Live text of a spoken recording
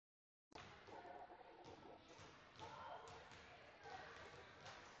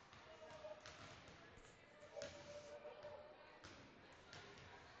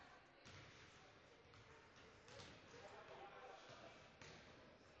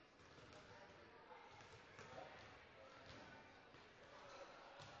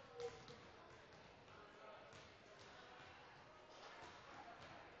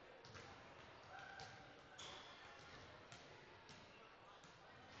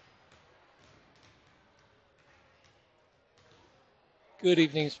Good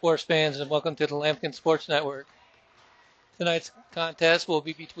evening, sports fans, and welcome to the Lampkin Sports Network. Tonight's contest will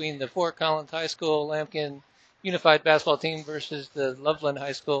be between the Fort Collins High School Lampkin Unified Basketball Team versus the Loveland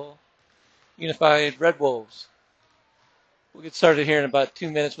High School Unified Red Wolves. We'll get started here in about 2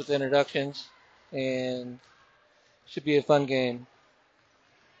 minutes with introductions, and should be a fun game.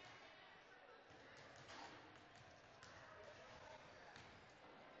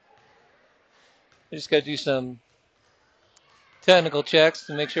 I just got to do some technical checks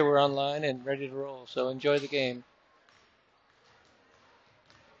to make sure we're online and ready to roll, so enjoy the game.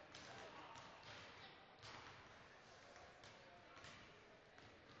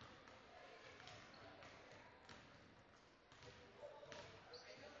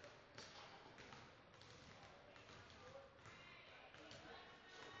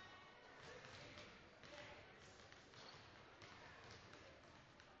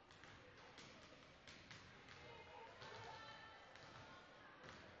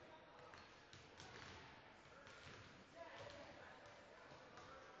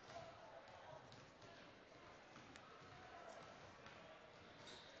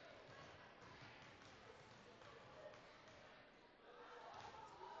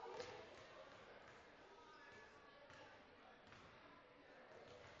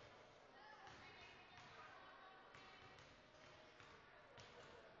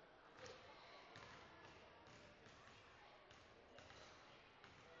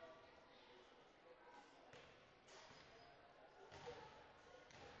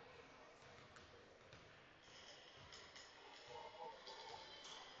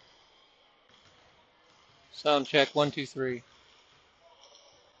 Sound check 1, 2, 3.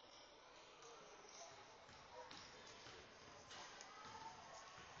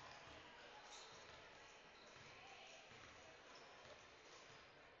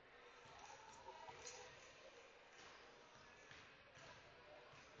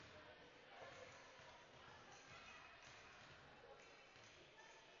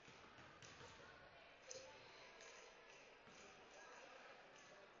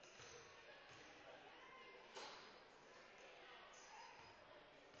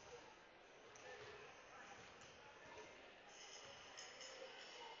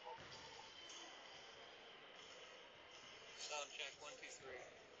 Sound check 1, 2, 3.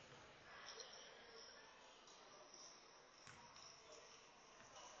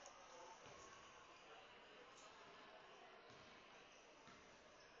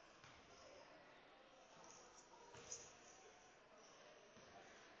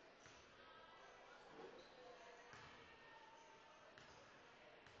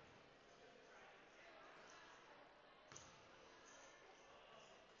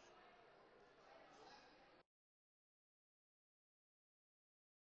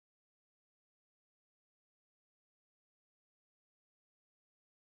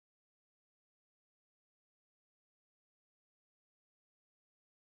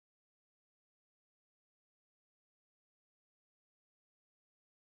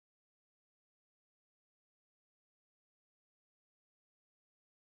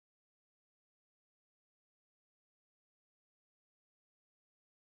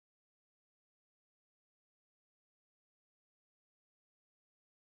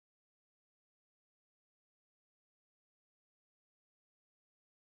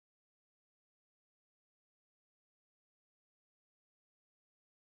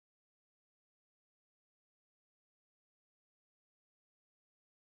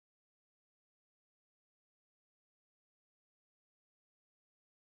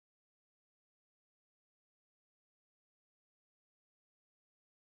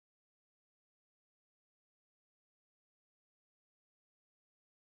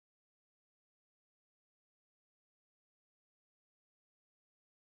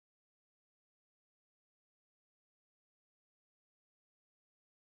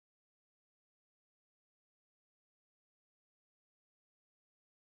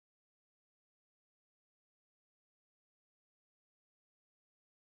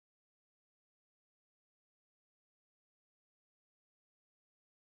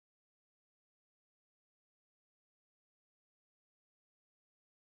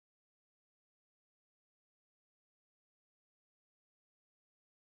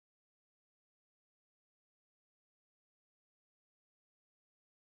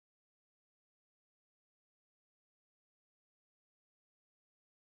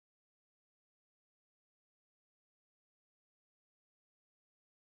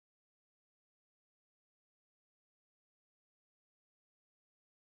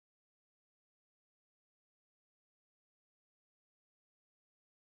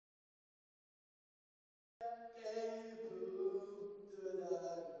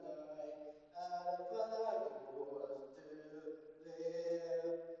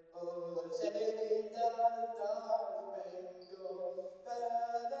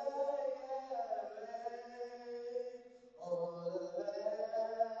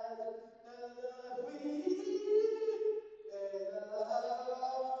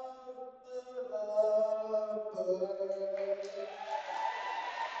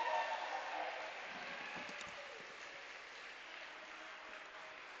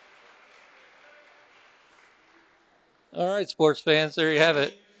 All right, sports fans, there you have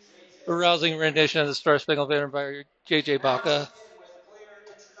it. A rousing rendition of the Star Spangled Banner by J.J. Baca.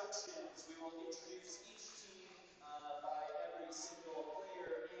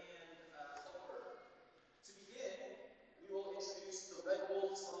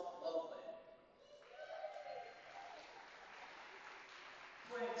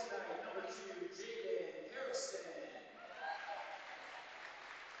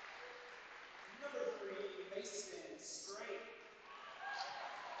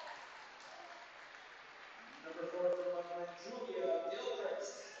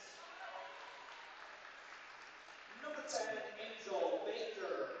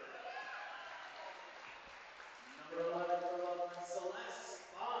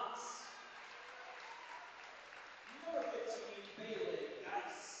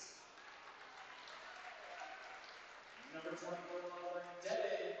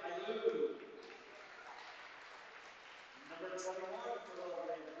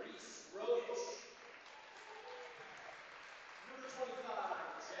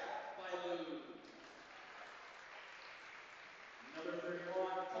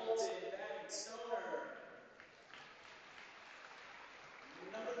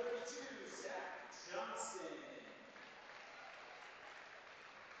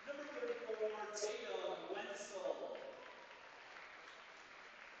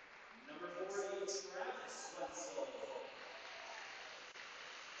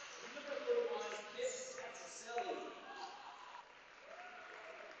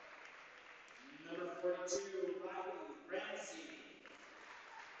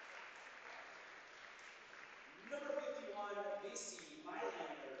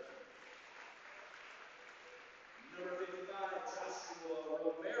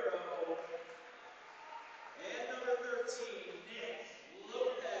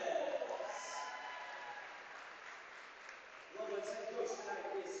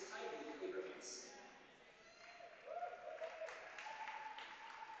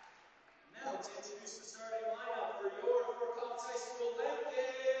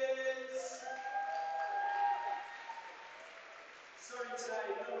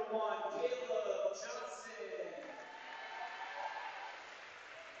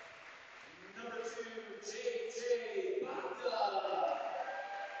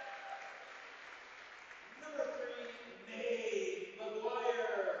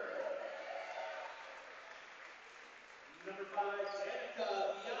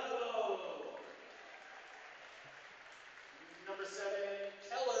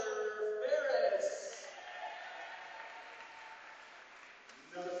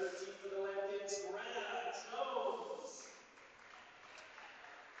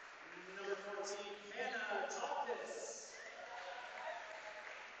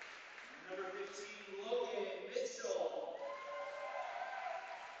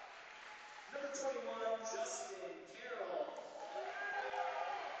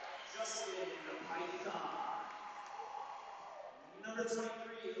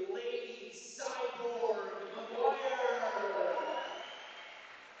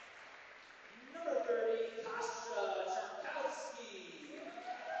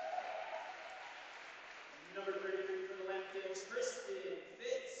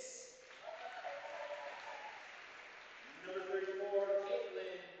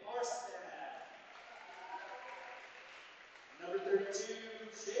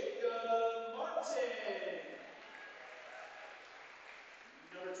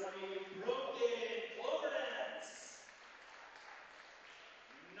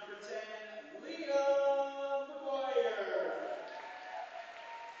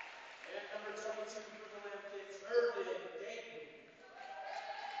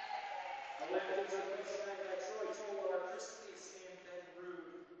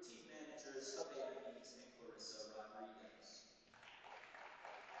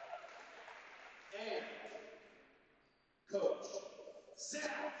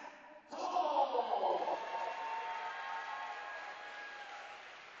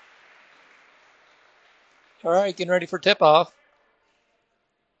 All right, getting ready for tip-off.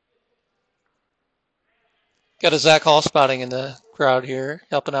 Got a Zach Hall spotting in the crowd here,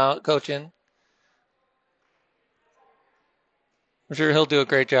 helping out, coaching. I'm sure he'll do a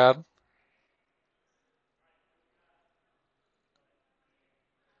great job.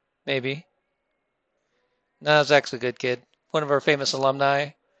 Maybe. No, Zach's a good kid. One of our famous alumni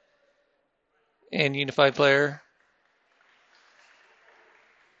and unified player.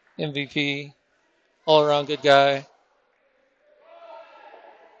 MVP. All-around good guy.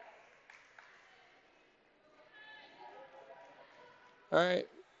 All right.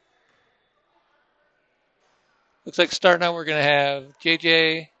 Looks like starting out we're going to have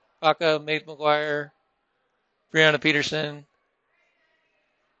JJ, Baca, Maeve McGuire, Brianna Peterson.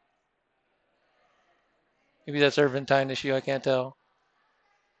 Maybe that's Irvin tying issue. I can't tell.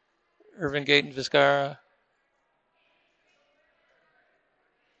 Irvin, Gayton, Vizcara.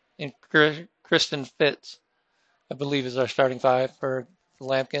 And Kristen Fitz, I believe, is our starting five for the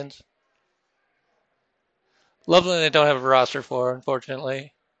Lampkins. Loveland, I don't have a roster for,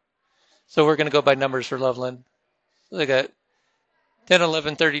 unfortunately. So we're going to go by numbers for Loveland. So they got 10,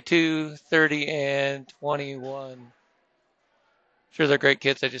 11, 32, 30, and 21. Sure, they're great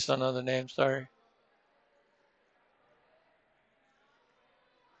kids. I just don't know the names. Sorry.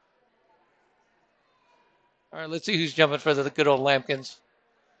 All right, let's see who's jumping for the good old Lampkins.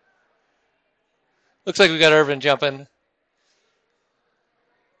 Looks like we got Irvin jumping.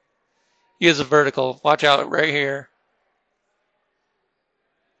 He is a vertical. Watch out right here.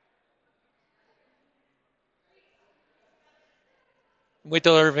 Wait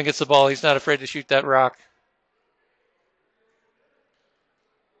till Irvin gets the ball. He's not afraid to shoot that rock.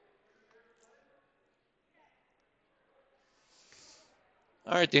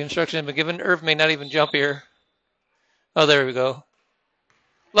 All right, the instruction has been given. Irv may not even jump here. Oh, there we go.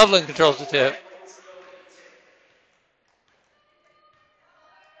 Loveland controls the tip.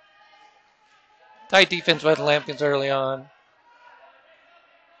 Tight defense by the Lampkins early on.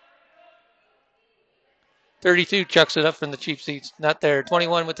 32 chucks it up from the cheap seats. Not there.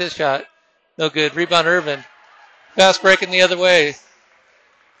 21 with his shot. No good. Rebound Irvin. Fast breaking the other way.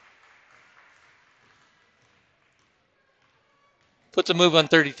 Puts a move on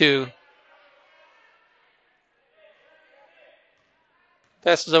 32.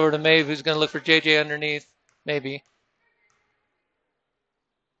 Passes over to Maeve, who's going to look for JJ underneath. Maybe.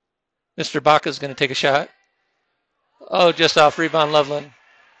 Mr. Baca's going to take a shot. Oh, just off. Rebound Loveland.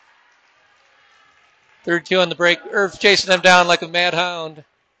 32 on the break. Irv's chasing them down like a mad hound.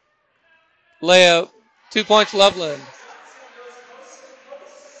 Layup. 2 points Loveland.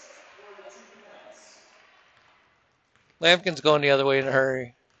 Lampkin's going the other way in a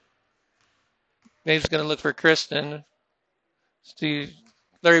hurry. Maeve's going to look for Kristen. See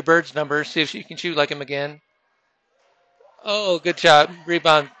Larry Bird's number. See if she can shoot like him again. Oh, good shot.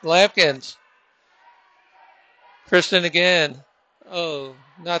 Rebound. Lampkins. Kristen again. Oh,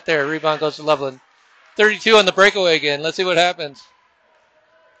 not there. Rebound goes to Loveland. 32 on the breakaway again. Let's see what happens.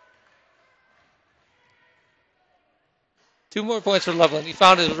 2 more points for Loveland. He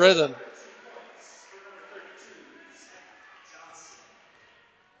found his rhythm.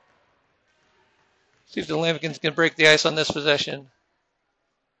 See if the Lampkins can break the ice on this possession.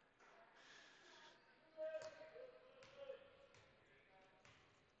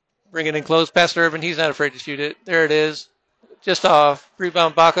 Bring it in close past Irvin. He's not afraid to shoot it. There it is. Just off.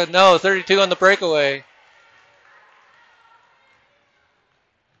 Rebound Baca. No, 32 on the breakaway.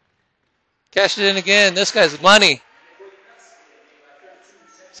 Cashed it in again. This guy's money.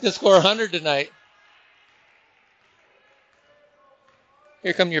 He's going to score 100 tonight.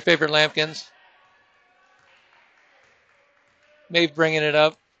 Here come your favorite Lampkins. Maeve bringing it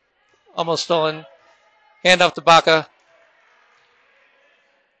up. Almost stolen. Hand off to Baca.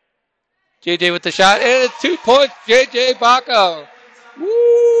 JJ with the shot. And it's 2 points. JJ Baca.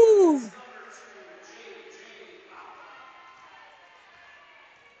 Woo!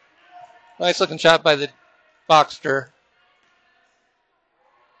 Nice looking shot by the Boxster.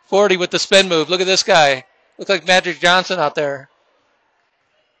 40 with the spin move. Look at this guy. Looks like Magic Johnson out there.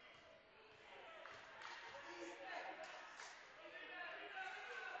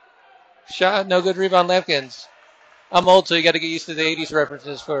 Shot, no good. Rebound Lampkins. I'm old, so you got to get used to the 80s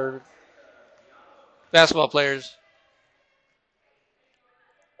references for basketball players.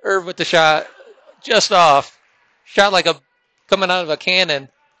 Irv with the shot. Just off. Shot like a coming out of a cannon.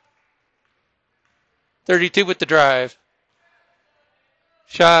 32 with the drive.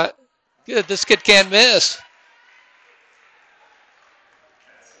 Shot. Good. This kid can't miss.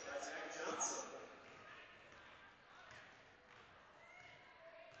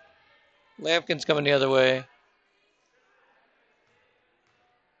 Lampkin's coming the other way.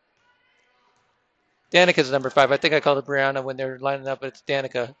 Danica's number 5. I think I called it Brianna when they were lining up, but it's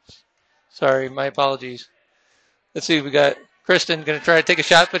Danica. Sorry, my apologies. Let's see. We got Kristen going to try to take a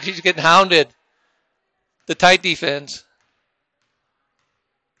shot, but she's getting hounded. The tight defense.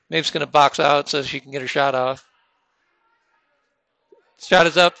 Maeve's going to box out so she can get her shot off. Shot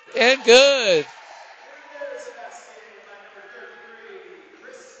is up and good.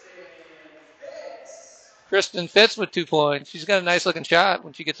 Kristen Fitz with 2 points. She's got a nice looking shot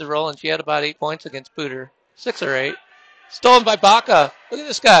when she gets it rolling. She had about 8 points against Pooter. 6 or 8. Stolen by Baca. Look at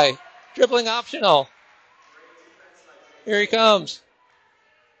this guy. Dribbling optional. Here he comes.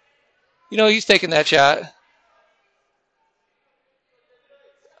 You know he's taking that shot.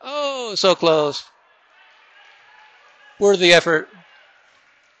 Oh, so close. Worthy effort.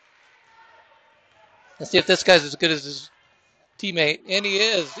 Let's see if this guy's as good as his teammate. And he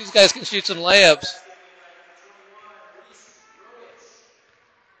is. These guys can shoot some layups.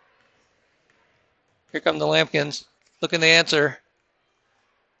 Here come the Lampkins. Looking to answer.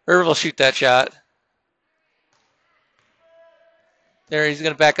 Irv will shoot that shot. There, he's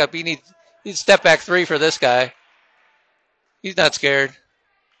going to back up. He needs step back three for this guy. He's not scared.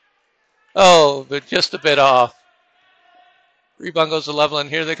 Oh, but just a bit off. Rebound goes to Loveland.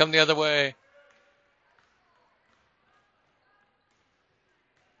 Here they come the other way.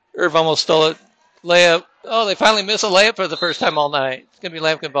 Irv almost stole it. Layup. Oh, they finally miss a layup for the first time all night. It's going to be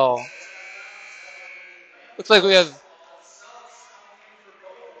Lampkin ball. Looks like we have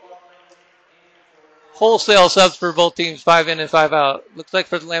wholesale subs for both teams, 5 in and 5 out. Looks like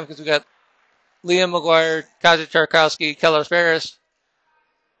for the Lampkins we got Liam McGuire, Kaja Charkowski, Keller Ferris,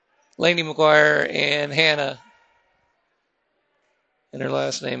 Laney McGuire, and Hannah. And her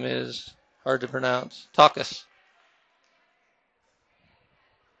last name is hard to pronounce. Takas.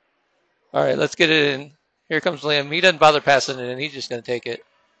 All right, let's get it in. Here comes Liam. He doesn't bother passing it in. He's just going to take it.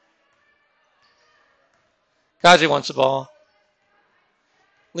 Kaji wants the ball.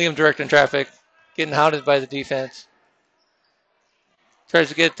 Liam directing traffic. Getting hounded by the defense. Tries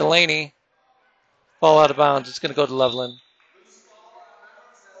to get it to Laney. Ball out of bounds. It's going to go to Loveland.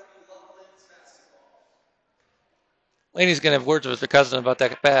 Laney's going to have words with her cousin about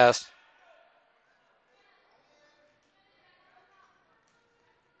that pass.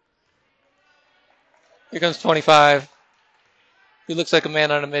 Here comes 25. He looks like a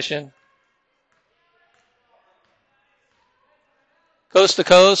man on a mission. Coast to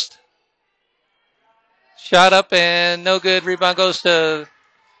coast. Shot up and no good. Rebound goes to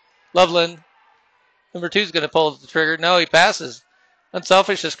Loveland. Number 2's going to pull the trigger. No, he passes.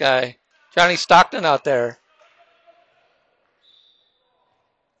 Unselfish, this guy. Johnny Stockton out there.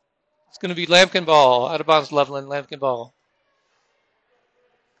 It's going to be Lampkin ball. Out of bounds, Loveland. Lampkin ball.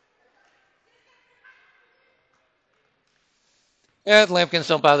 Yeah, the Lampkins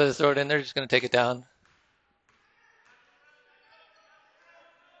don't bother to throw it in. They're just going to take it down.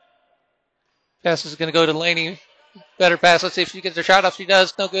 Pass is going to go to Laney. Better pass. Let's see if she gets her shot off. She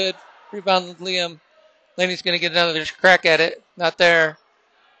does. No good. Rebound, Liam. Laney's going to get another crack at it. Not there.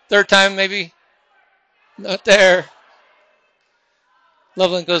 Third time, maybe. Not there.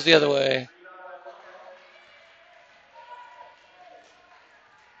 Loveland goes the other way.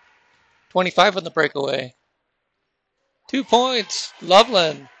 .25 on the breakaway. 2 points.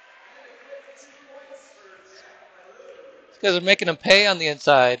 Loveland. These guys are making them pay on the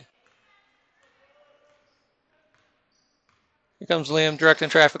inside. Here comes Liam directing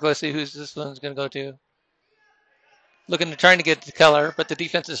traffic. Let's see who's this one's going to go to. Trying to get to Keller, but the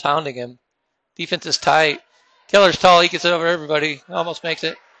defense is hounding him. Defense is tight. Keller's tall. He gets it over everybody. Almost makes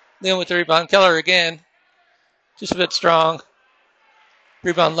it. Liam with the rebound. Keller again. Just a bit strong.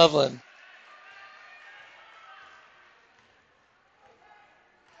 Rebound Loveland.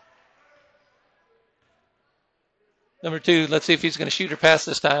 Number 2, let's see if he's going to shoot or pass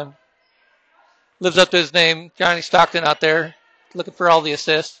this time. Lives up to his name. Johnny Stockton out there looking for all the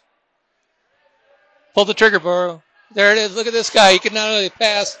assists. Pull the trigger, bro. There it is. Look at this guy. He can not only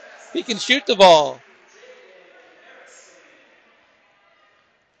pass, he can shoot the ball.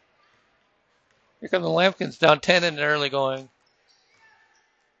 Here come the Lampkins down 10 in the early going.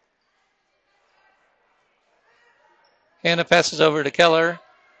 Hannah passes over to Keller.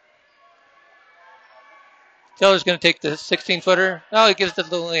 Keller's going to take the 16-footer. No, he gives it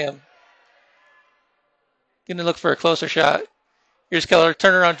to Liam. Going to look for a closer shot. Here's Keller.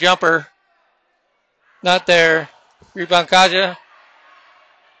 Turnaround jumper. Not there. Rebound Kaja.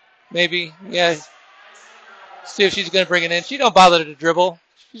 Maybe. Yeah. See if she's going to bring it in. She don't bother to dribble.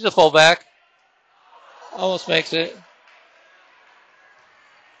 She's a fullback. Almost makes it.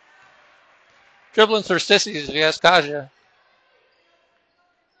 Dribbling's for sissies, if you ask Kaja.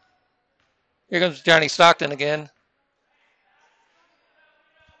 Here comes Johnny Stockton again.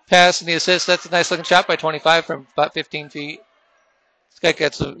 Pass and the assist. That's a nice looking shot by 25 from about 15 feet. This guy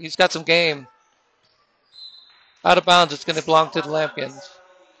he's got some game. Out of bounds, it's going to belong to the Lampkins.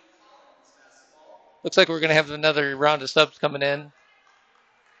 Looks like we're going to have another round of subs coming in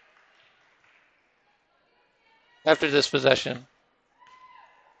after this possession.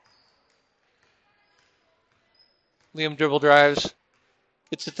 Liam dribble drives.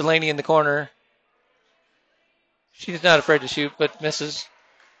 Gets it to Laney in the corner. She's not afraid to shoot, but misses.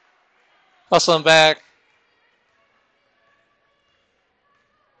 Hustling back.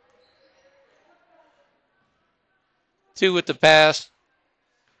 2 with the pass.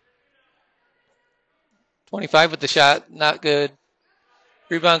 25 with the shot. Not good.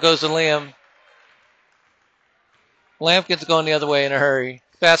 Rebound goes to Liam. Lampkin's going the other way in a hurry.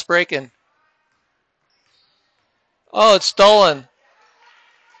 Fast breaking. Oh, it's stolen.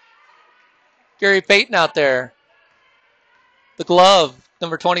 Gary Payton out there. The glove,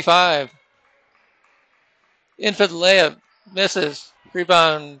 number 25. In for the layup. Misses.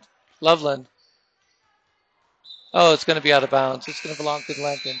 Rebound, Loveland. Oh, it's going to be out of bounds. It's going to belong to the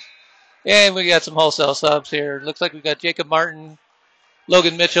Lampkins. And we got some wholesale subs here. Looks like we got Jacob Martin,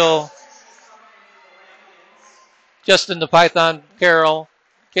 Logan Mitchell, Justin the Python Carroll,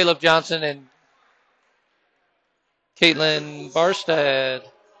 Caleb Johnson, and Caitlin Barstad.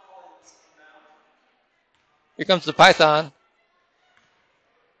 Here comes the Python.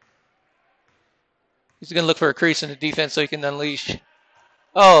 He's going to look for a crease in the defense so he can unleash.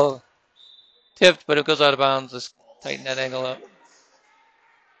 Oh, tipped, but it goes out of bounds. Let's tighten that angle up.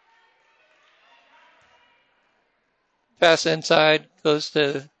 Pass inside goes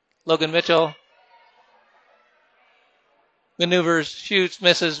to Logan Mitchell. Maneuvers, shoots,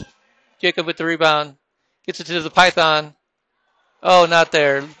 misses. Jacob with the rebound. Gets it to the Python. Oh, not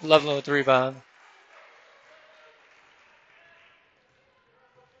there. Loveland with the rebound.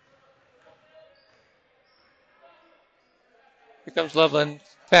 Here comes Loveland.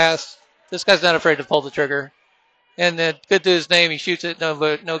 Pass. This guy's not afraid to pull the trigger. And then, good to his name, he shoots it. No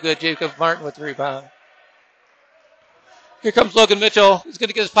good. Jacob Martin with the rebound. Here comes Logan Mitchell. He's going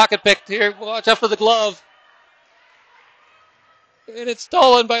to get his pocket picked here. Watch out for the glove. And it's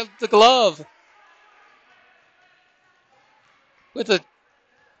stolen by the glove. With a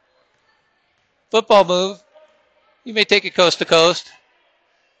football move. You may take it coast to coast.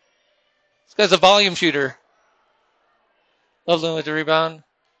 This guy's a volume shooter. Loveland with the rebound.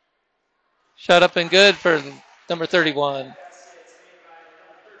 Shot up and good for number 31.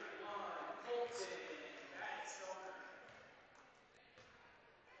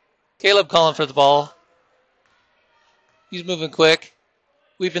 Caleb calling for the ball. He's moving quick.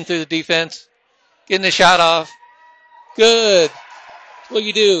 Weaving through the defense. Getting the shot off. Good. That's what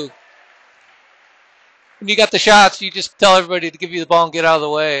you do. When you got the shots, you just tell everybody to give you the ball and get out of the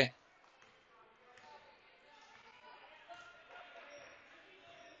way.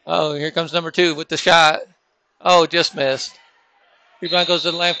 Oh, here comes number 2 with the shot. Oh, just missed. Rebound goes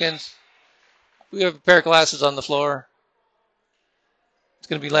to the Lampkins. We have a pair of glasses on the floor. It's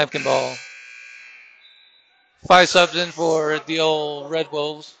going to be Lampkin ball. 5 subs in for the old Red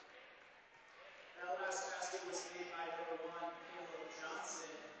Wolves.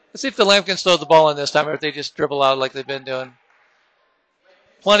 Let's see if the Lampkins throw the ball in this time or if they just dribble out like they've been doing.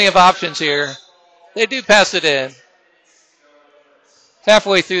 Plenty of options here. They do pass it in.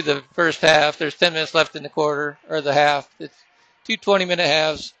 Halfway through the first half. There's 10 minutes left in the quarter, or the half. It's 2 20-minute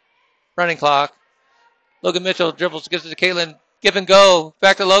halves. Running clock. Logan Mitchell dribbles, gives it to Caitlin. Give and go.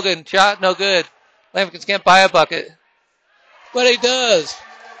 Back to Logan. Shot, no good. Lampkins can't buy a bucket. But he does.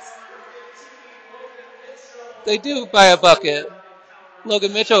 They do buy a bucket.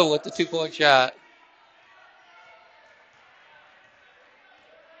 Logan Mitchell with the 2-point shot.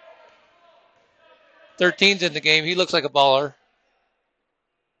 .13's in the game. He looks like a baller.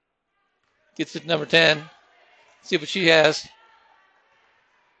 Gets it to number 10. See what she has.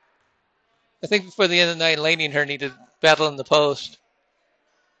 I think before the end of the night, Laney and her need to battle in the post.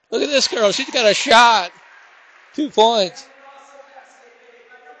 Look at this girl. She's got a shot. 2 points.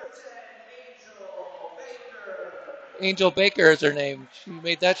 Angel Baker is her name. She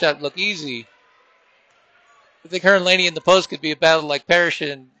made that shot look easy. I think her and Laney in the post could be a battle like Parrish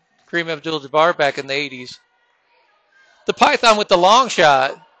and Kareem Abdul-Jabbar back in the 80s. The Python with the long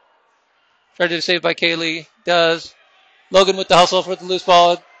shot. Tried to save by Kaylee. Does. Logan with the hustle for the loose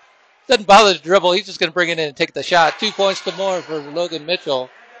ball. Doesn't bother to dribble. He's just going to bring it in and take the shot. 2 points to more for Logan Mitchell.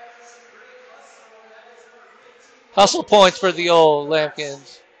 Hustle points for the old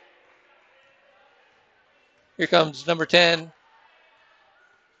Lampkins. Here comes number 10.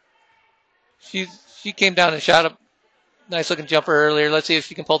 She came down and shot a nice looking jumper earlier. Let's see if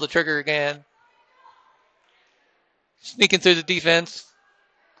she can pull the trigger again. Sneaking through the defense.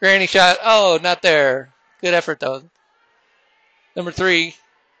 Granny shot. Oh, not there. Good effort though. Number 3.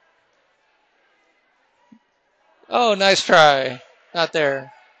 Oh, nice try. Not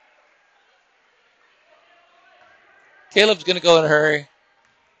there. Caleb's going to go in a hurry.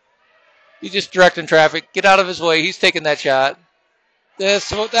 He's just directing traffic. Get out of his way. He's taking that shot.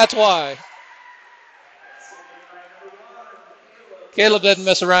 That's why. Caleb doesn't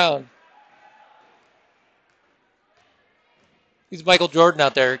mess around. He's Michael Jordan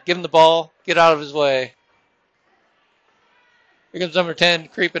out there. Give him the ball. Get out of his way. Here comes number 10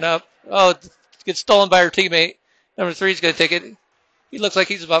 creeping up. Oh, it gets stolen by her teammate. Number 3 is going to take it. He looks like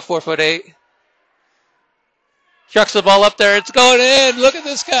he's about 4'8". Chucks the ball up there. It's going in. Look at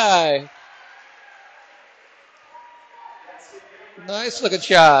this guy. Nice looking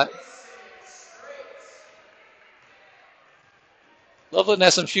shot. Loveland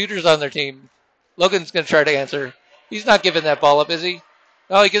has some shooters on their team. Logan's going to try to answer. He's not giving that ball up, is he?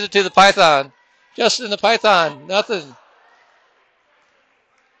 Oh, he gives it to the Python. Justin the Python. Nothing.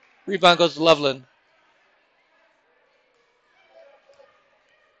 Rebound goes to Loveland.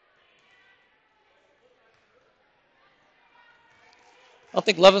 I don't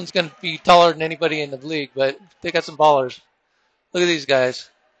think Loveland's going to be taller than anybody in the league, but they got some ballers. Look at these guys.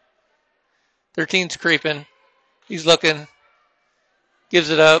 13's creeping. He's looking. Gives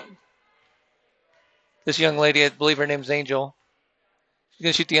it up. This young lady, I believe her name's Angel. She's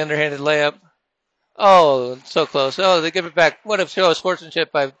going to shoot the underhanded layup. Oh, so close. Oh, they give it back. What a show of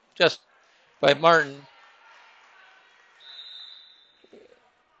sportsmanship by Martin.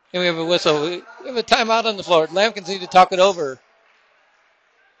 And we have a whistle. We have a timeout on the floor. Lampkins need to talk it over.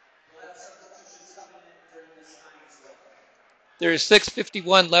 There is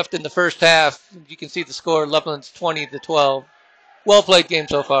 6:51 left in the first half. You can see the score. Loveland's 20-12. Well played game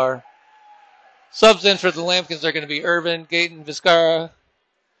so far. Subs in for the Lampkins are going to be Irvin, Gaten, Vizcara,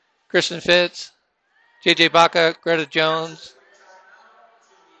 Kristen Fitz, J.J. Baca, Greta Jones,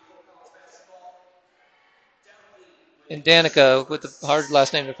 and Danica with the hard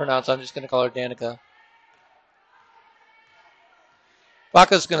last name to pronounce. I'm just going to call her Danica.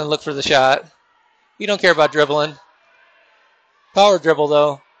 Baca's going to look for the shot. He don't care about dribbling. Power dribble,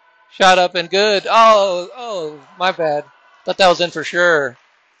 though. Shot up and good. Oh, my bad. Thought that was in for sure.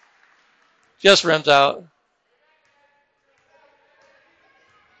 Just rims out.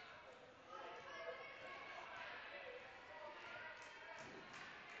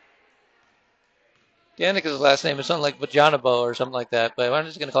 Danica's last name is something like Vajanabo or something like that, but I'm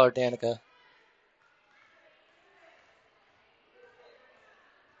just going to call her Danica.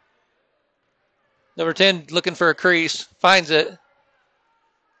 Number 10 looking for a crease. Finds it.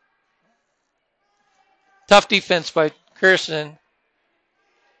 Tough defense by Kirsten.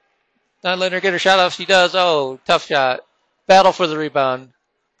 Not letting her get her shot off. She does. Oh, tough shot. Battle for the rebound.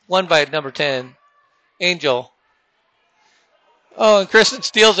 Won by number 10. Angel. Oh, and Kristen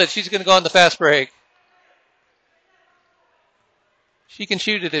steals it. She's going to go on the fast break. She can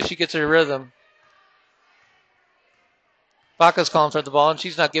shoot it if she gets her rhythm. Baca's calling for the ball, and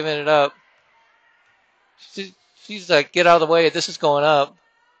she's not giving it up. She's like, get out of the way. This is going up.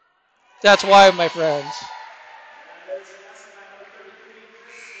 That's why, my friends.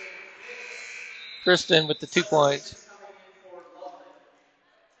 Kristen with the 2 points.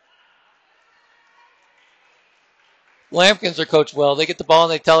 Lampkins are coached well. They get the ball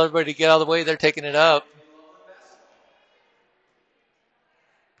and they tell everybody to get out of the way. They're taking it up.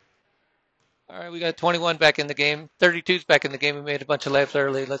 All right, we got 21 back in the game. 32's back in the game. We made a bunch of laps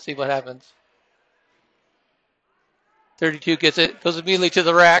early. Let's see what happens. 32 gets it. Goes immediately to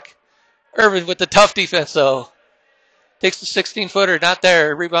the rack. Irvin with the tough defense, though. Takes the 16-footer. Not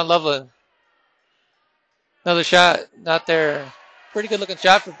there. Rebound Loveland. Another shot. Not there. Pretty good-looking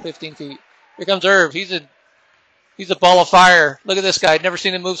shot from 15 feet. Here comes Irv. He's a ball of fire. Look at this guy. Never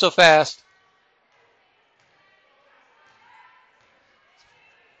seen him move so fast.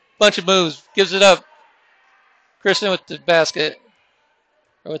 Bunch of moves. Gives it up. Kristen with the basket.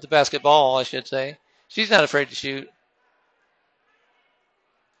 Or with the basketball, I should say. She's not afraid to shoot.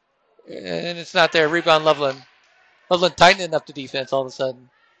 And it's not there. Rebound Loveland. Loveland tightening up the defense all of a sudden.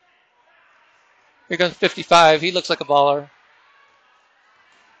 Here comes 55. He looks like a baller.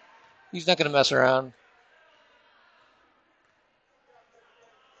 He's not going to mess around.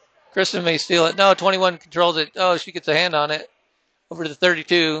 Kristen may steal it. No, 21 controls it. Oh, she gets a hand on it. Over to the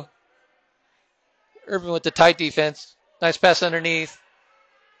 32. Irvin with the tight defense. Nice pass underneath.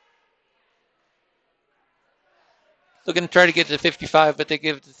 Looking to try to get to 55, but they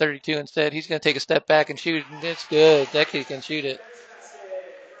give it to 32 instead. He's going to take a step back and shoot, and it's good. That kid can shoot it.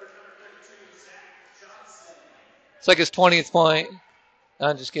 It's like his 20th point. No,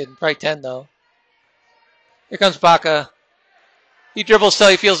 I'm just kidding. Probably 10, though. Here comes Baca. He dribbles till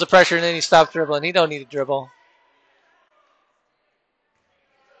he feels the pressure, and then he stops dribbling. He don't need to dribble.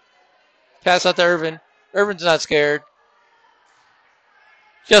 Pass out to Irvin. Irvin's not scared.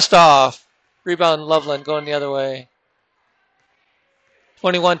 Just off. Rebound Loveland going the other way.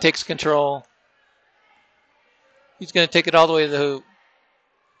 21 takes control. He's going to take it all the way to the hoop.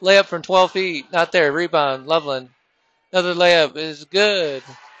 Layup from 12 feet. Not there. Rebound. Loveland. Another layup is good.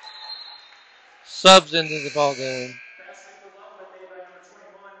 Subs into the ball game.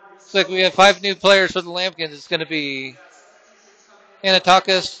 Looks like we have 5 new players for the Lambkins. It's going to be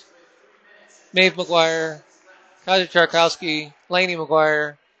Anatakis, Maeve McGuire, Kaja Charkowski, Laney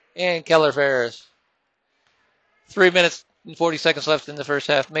McGuire, and Keller Ferris. 3 minutes and 40 seconds left in the first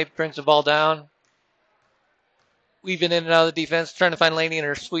half. Maeve brings the ball down. Weaving in and out of the defense, trying to find Laney in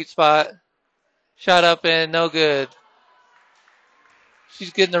her sweet spot. Shot up and no good.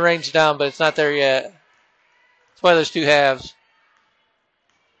 She's getting the range down, but it's not there yet. That's why there's 2 halves.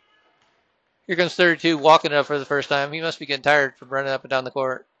 Here comes 32 walking it up for the first time. He must be getting tired from running up and down the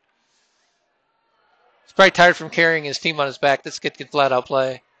court. He's probably tired from carrying his team on his back. This kid can flat out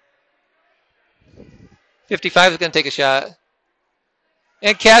play. 55 is going to take a shot.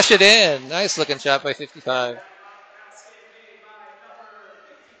 And cash it in. Nice looking shot by 55.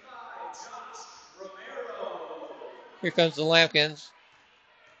 Here comes the Lambkins.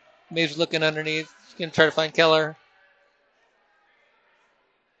 Maeve's looking underneath. She's going to try to find Keller.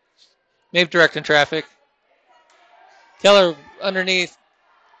 Maeve directing traffic. Keller underneath.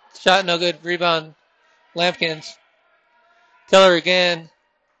 Shot no good. Rebound. Lambkins. Keller again. A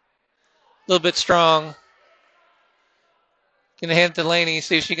little bit strong. Gonna hand it to Laney.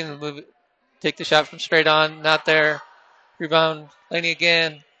 See if she can move it. Take the shot from straight on. Not there. Rebound. Laney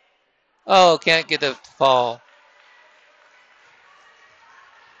again. Oh, can't get the fall.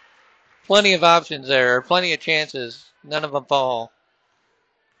 Plenty of options there. Plenty of chances. None of them fall.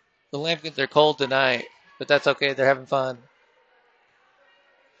 The Lambkins are cold tonight, but that's okay. They're having fun.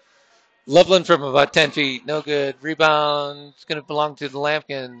 Loveland from about 10 feet. No good. Rebound. It's going to belong to the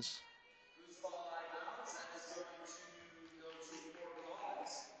Lambkins.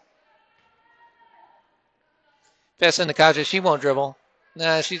 Pass into Kaja. She won't dribble.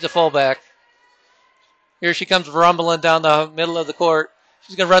 Nah, she's a fullback. Here she comes rumbling down the middle of the court.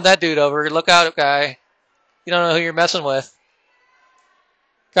 She's going to run that dude over. Look out, guy. You don't know who you're messing with.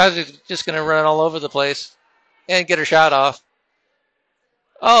 Kaja's just going to run all over the place and get her shot off.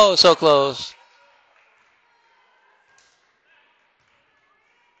 Oh, so close.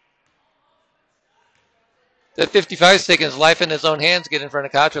 That 55's taking his life in his own hands, get in front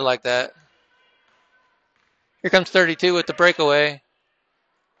of Kaja like that. Here comes 32 with the breakaway.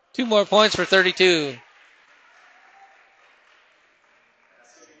 2 more points for 32.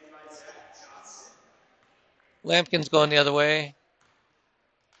 Lambkins going the other way.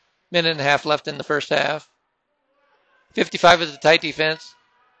 Minute and a half left in the first half. 55 is a tight defense.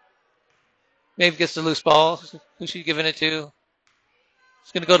 Maeve gets the loose ball. Who's she giving it to?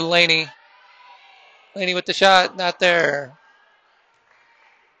 It's going to go to Laney. Laney with the shot. Not there.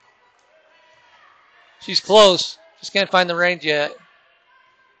 She's close. Just can't find the range yet.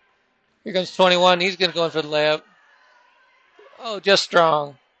 Here comes 21. He's going to go in for the layup. Oh, just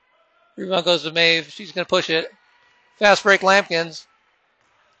strong. Rebound goes to Maeve. She's going to push it. Fast break Lambkins.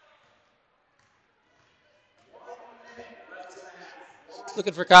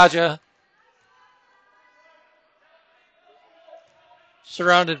 Looking for Kaja.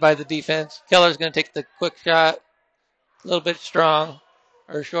 Surrounded by the defense. Keller's going to take the quick shot. A little bit strong.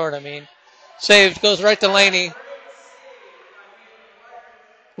 Or short, I mean. Saved. Goes right to Laney.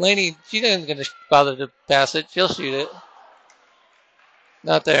 Laney, she isn't going to bother to pass it. She'll shoot it.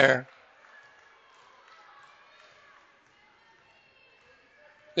 Not there.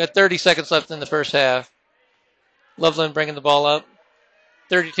 We got 30 seconds left in the first half. Loveland bringing the ball up.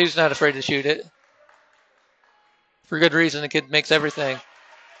 32's not afraid to shoot it. For good reason, the kid makes everything.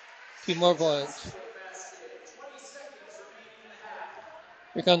 2 more points.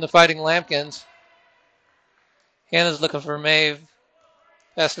 Here come the Fighting Lambkins. Hannah's looking for Maeve.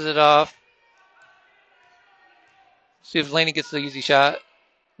 Passes it off. See if Laney gets the easy shot.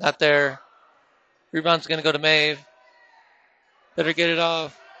 Not there. Rebound's going to go to Maeve. Better get it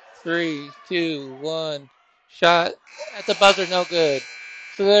off. 3, 2, 1. Shot at the buzzer, no good.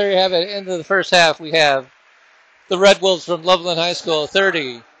 So there you have it. End of the first half, we have the Red Wolves from Loveland High School,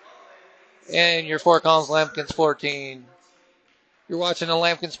 30. And your Fort Collins Lambkins, 14. You're watching the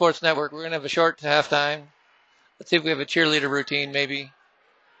Lambkin Sports Network. We're going to have a short halftime. Let's see if we have a cheerleader routine, maybe.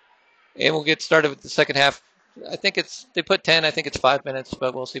 And we'll get started with the second half. I think they put 10. I think it's 5 minutes,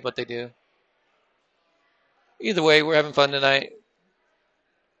 but we'll see what they do. Either way, we're having fun tonight.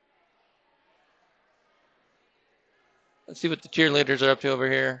 Let's see what the cheerleaders are up to over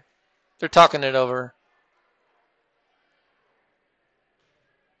here. They're talking it over.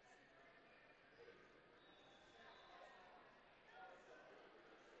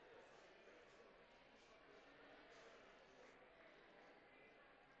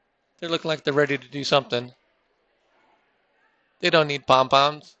 They look like they're ready to do something. They don't need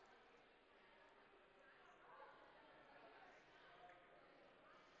pom-poms.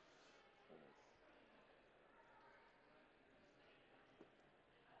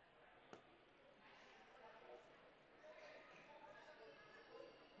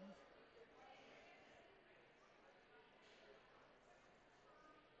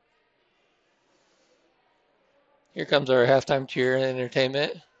 Here comes our halftime cheer and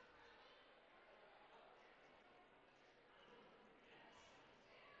entertainment.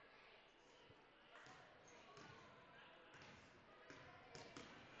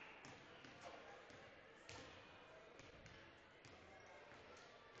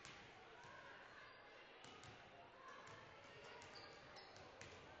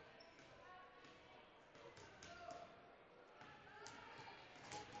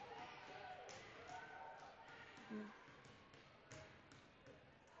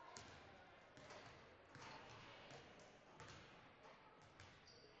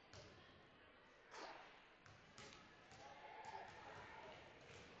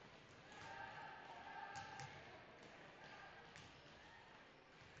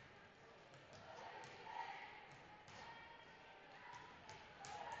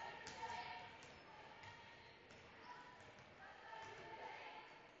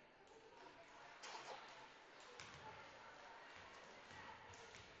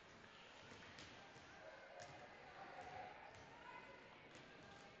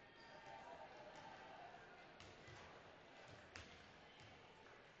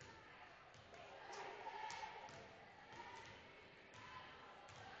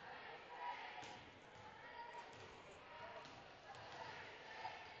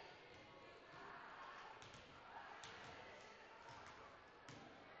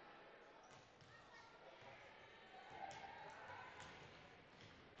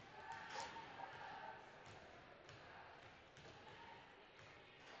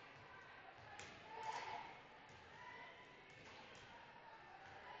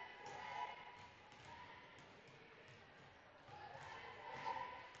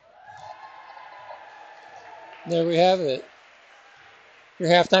 There we have it. Your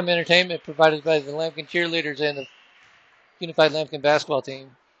halftime entertainment provided by the Lambkin cheerleaders and the Unified Lambkin basketball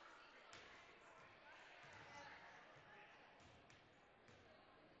team.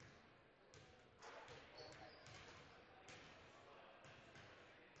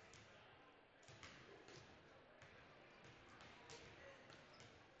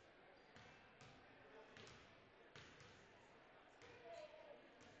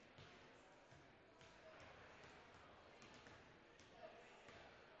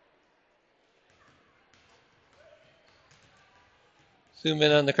 Zoom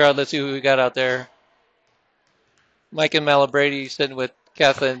in on the crowd. Let's see who we got out there. Mike and Malabrady sitting with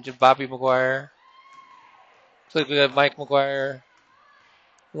Kathleen and Bobby McGuire. Looks like we got Mike McGuire,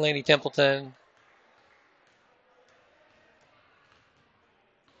 Laney Templeton,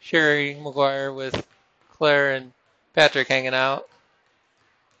 Sherry McGuire with Claire and Patrick hanging out.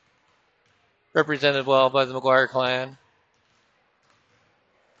 Represented well by the McGuire clan.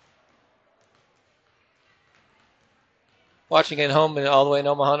 Watching at home and all the way in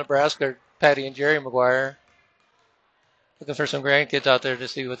Omaha, Nebraska, are Patty and Jerry McGuire. Looking for some grandkids out there to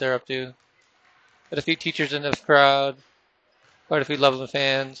see what they're up to. Got a few teachers in the crowd. Quite a few Loveland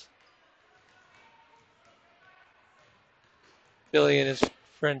fans. Billy and his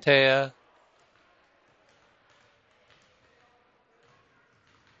friend Taya.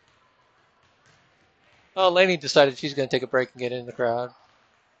 Oh, Lainey decided she's going to take a break and get in the crowd.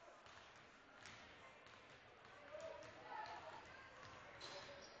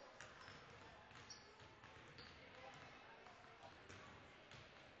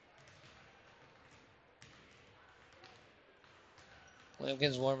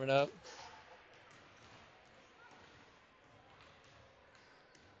 Lampkin's warming up.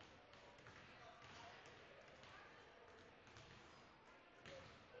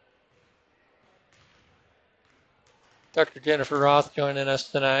 Dr. Jennifer Roth joining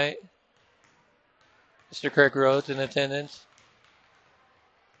us tonight. Mr. Craig Rhodes in attendance.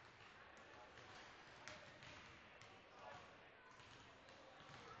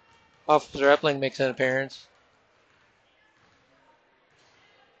 Officer Epling makes an appearance.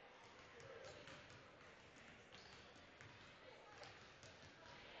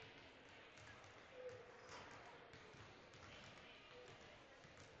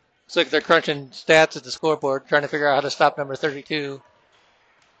 Looks like they're crunching stats at the scoreboard, trying to figure out how to stop number 32.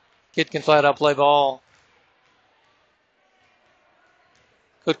 Kid can flat out play ball.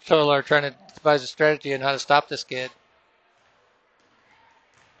 Coach Tolar trying to devise a strategy on how to stop this kid.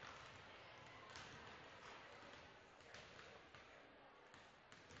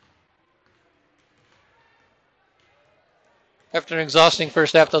 After an exhausting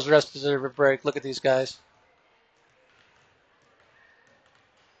first half, those refs deserve a break. Look at these guys.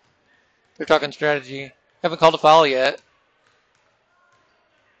 They're talking strategy. Haven't called a foul yet,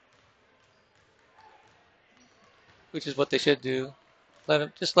 which is what they should do.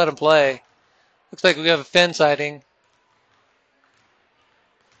 Just let them play. Looks like we have a Finn sighting.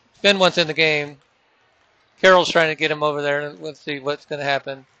 Finn wants in the game. Carroll's trying to get him over there. Let's see what's going to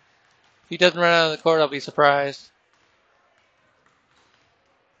happen. If he doesn't run out of the court, I'll be surprised.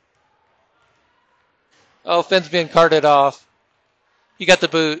 Oh, Finn's being carted off. He got the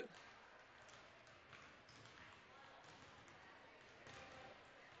boot.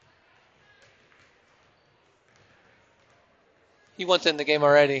 He wants in the game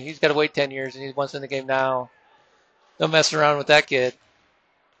already. He's got to wait 10 years, and he wants in the game now. Don't mess around with that kid.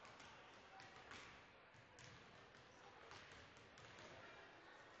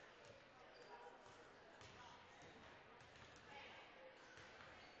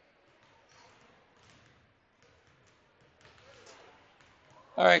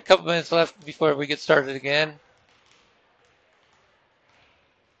 All right, a couple minutes left before we get started again.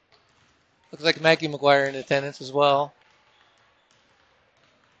 Looks like Maggie McGuire in attendance as well.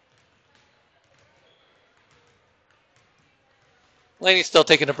 Laney's still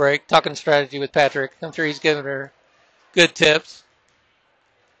taking a break, talking strategy with Patrick. I'm sure he's giving her good tips.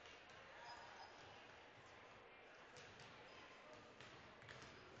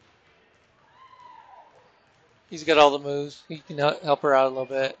 He's got all the moves. He can help her out a little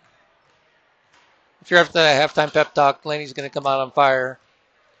bit. I'm sure after that halftime pep talk, Laney's going to come out on fire.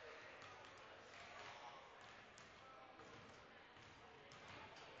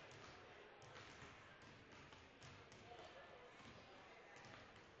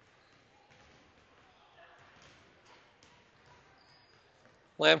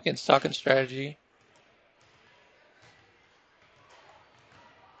 Lampkin's talking strategy.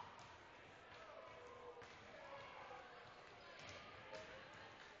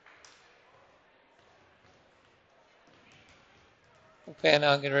 Okay,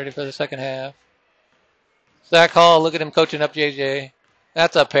 now I'm getting ready for the second half. Zach Hall, look at him coaching up JJ.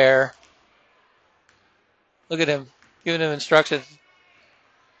 That's a pair. Look at him giving him instructions.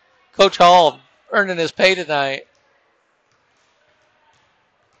 Coach Hall earning his pay tonight.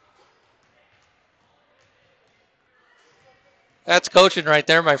 That's coaching right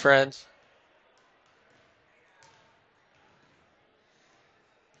there, my friends.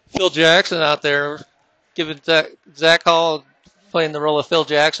 Phil Jackson out there giving Zach Hall playing the role of Phil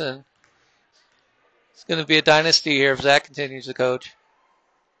Jackson. It's going to be a dynasty here if Zach continues to coach.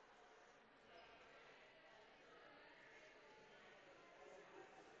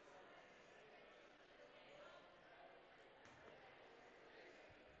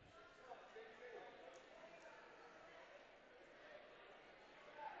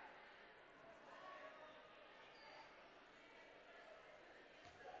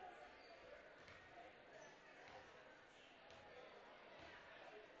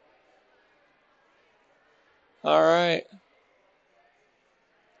 All right.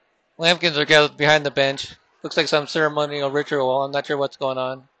 Lampkins are gathered behind the bench. Looks like some ceremonial ritual. I'm not sure what's going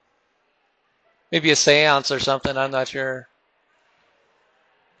on. Maybe a seance or something. I'm not sure.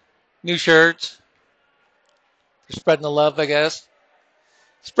 New shirts. They're spreading the love, I guess.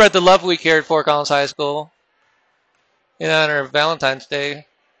 Spread the love week here at Fort Collins High School in honor of Valentine's Day.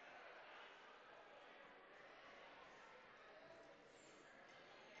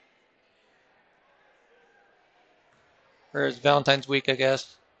 Or it's Valentine's week, I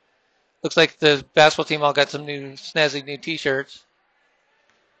guess. Looks like the basketball team all got some new snazzy new t-shirts.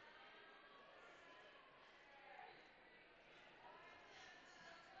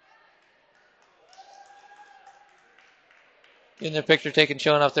 Getting their picture taken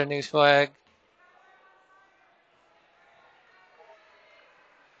showing off their new swag.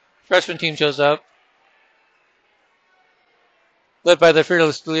 Freshman team shows up. Led by the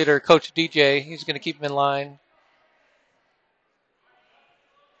fearless leader, Coach DJ. He's going to keep them in line.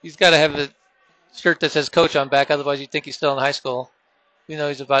 He's got to have a shirt that says coach on back, otherwise you'd think he's still in high school. You know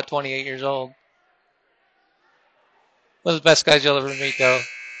he's about 28 years old. One of the best guys you'll ever meet, though.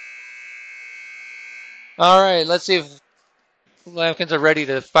 All right, let's see if Lampkins are ready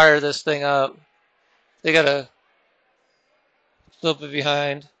to fire this thing up. They got a little bit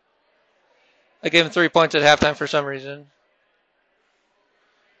behind. I gave him 3 points at halftime for some reason.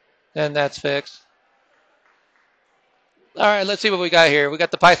 And that's fixed. All right, let's see what we got here. We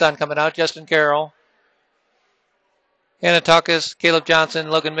got the Python coming out. Justin Carroll, Hannah Tuckus, Caleb Johnson,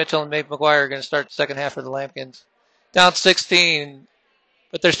 Logan Mitchell, and Maeve McGuire are going to start the second half for the Lampkins. Down 16,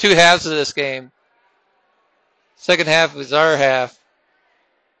 but there's two halves of this game. Second half is our half.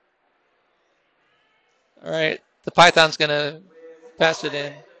 All right, the Python's going to pass it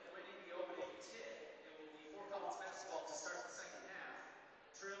in.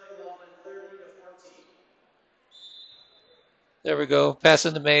 There we go. Pass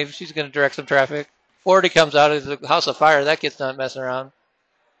into Maeve. She's going to direct some traffic. 40 comes out of the house of fire. That kid's not messing around.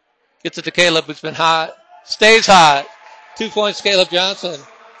 Gets it to Caleb, who's been hot. Stays hot. 2 points, Caleb Johnson.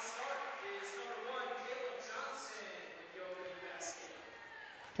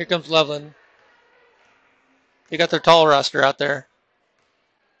 Here comes Loveland. They got their tall roster out there.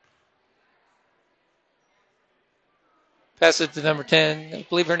 Pass it to number 10. I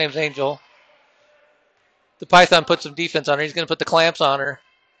believe her name's Angel. The Python put some defense on her. He's going to put the clamps on her.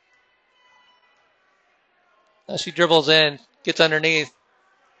 Now she dribbles in, gets underneath.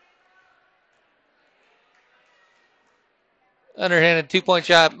 Underhanded 2-point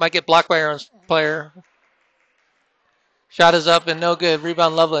shot. Might get blocked by her own player. Shot is up and no good.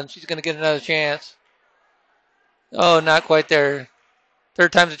 Rebound Loveland. She's going to get another chance. Oh, not quite there.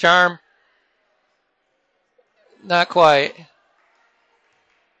 Third time's a charm. Not quite.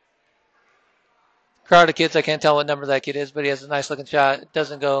 Crowd of kids. I can't tell what number that kid is, but he has a nice looking shot. It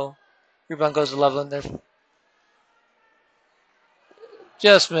doesn't go. Rebound goes to Loveland. There.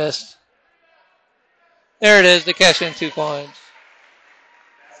 Just missed. There it is. They cash in 2 points.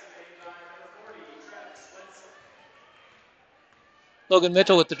 Logan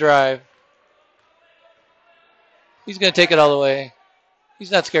Mitchell with the drive. He's going to take it all the way.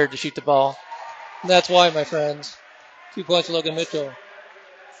 He's not scared to shoot the ball. And that's why, my friends. 2 points, Logan Mitchell.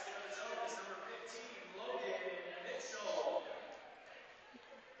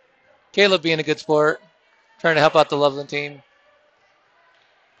 Caleb being a good sport. Trying to help out the Loveland team.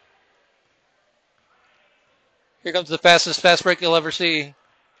 Here comes the fastest fast break you'll ever see.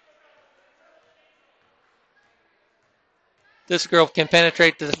 This girl can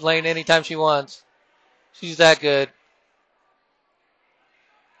penetrate the lane anytime she wants. She's that good.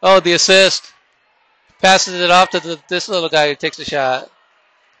 Oh, the assist. Passes it off to this little guy who takes a shot.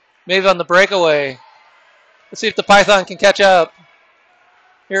 Maybe on the breakaway. Let's see if the Python can catch up.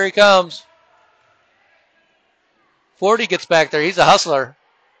 Here he comes. 40 gets back there. He's a hustler.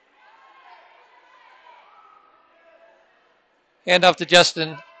 Hand off to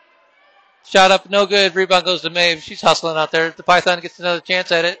Justin. Shot up, no good. Rebound goes to Maeve. She's hustling out there. The Python gets another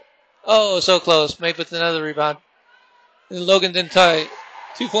chance at it. Oh, so close. Maeve with another rebound. And Logan's in tight.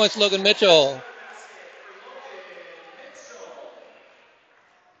 2 points, Logan Mitchell.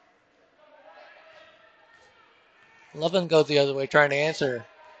 Loveland goes the other way, trying to answer.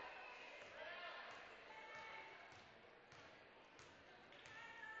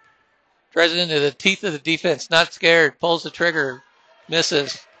 Tries it into the teeth of the defense. Not scared. Pulls the trigger.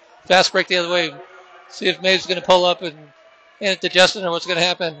 Misses. Fast break the other way. See if Maeve's going to pull up and hand it to Justin or what's going to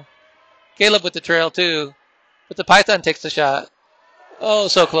happen. Caleb with the trail too. But the Python takes the shot. Oh,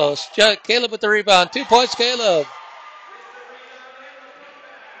 so close. Caleb with the rebound. 2 points, Caleb.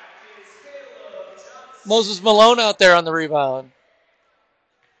 Moses Malone out there on the rebound.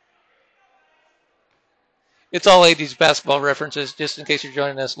 It's all 80s basketball references, just in case you're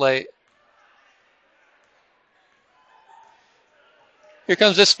joining us late. Here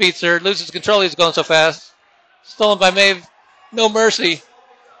comes this speedster. Loses control. He's going so fast. Stolen by Maeve. No mercy.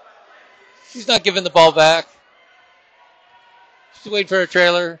 She's not giving the ball back. She's waiting for a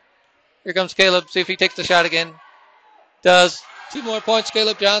trailer. Here comes Caleb. See if he takes the shot again. Does. 2 more points,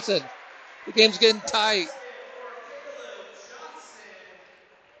 Caleb Johnson. The game's getting tight.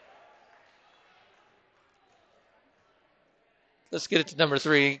 Let's get it to number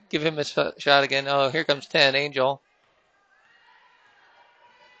 3. Give him a shot again. Oh, here comes 10, Angel.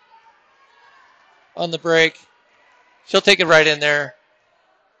 On the break. She'll take it right in there.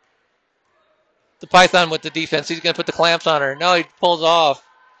 The Python with the defense. He's going to put the clamps on her. No, he pulls off.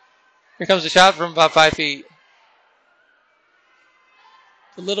 Here comes a shot from about 5 feet.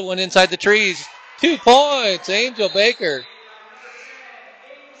 The little one inside the trees. 2 points, Angel Baker.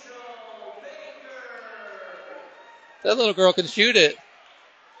 That little girl can shoot it.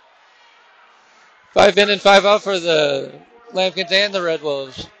 5 in and 5 out for the Lambkins and the Red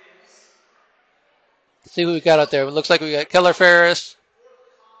Wolves. Let's see who we got out there. It looks like we got Keller Ferris,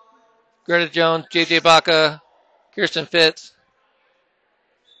 Greta Jones, JJ Baca, Kirsten Fitz,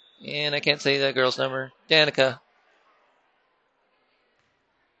 and I can't say that girl's number, Danica.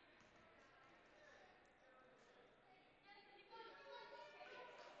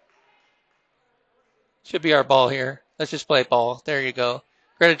 Should be our ball here. Let's just play ball. There you go.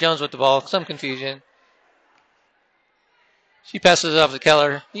 Greta Jones with the ball. Some confusion. She passes it off to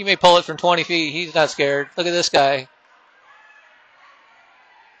Keller. He may pull it from 20 feet. He's not scared. Look at this guy.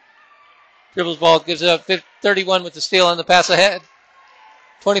 Dribbles ball. Gives it up. 31 with the steal on the pass ahead.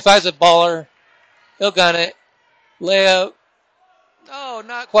 25's a baller. He'll gun it. Layup. No,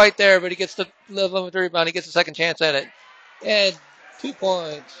 not quite there, but he gets the Loveland with the rebound. He gets a second chance at it. And 2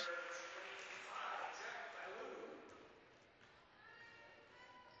 points.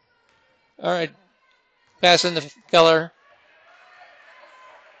 All right. Passing to Keller.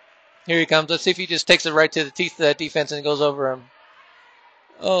 Here he comes. Let's see if he just takes it right to the teeth of that defense and goes over him.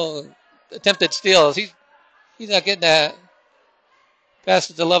 Oh, attempted steals. He's not getting that. Pass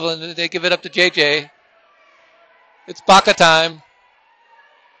it to Loveland. They give it up to JJ. It's Baca time.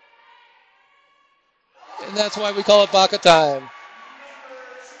 And that's why we call it Baca time.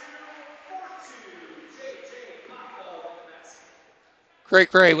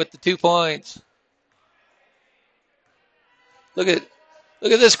 Cray with the 2 points. Look at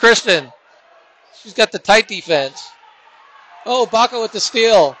this Kristen. She's got the tight defense. Oh, Baca with the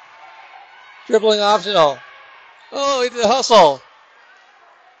steal. Dribbling optional. Oh, he did the hustle.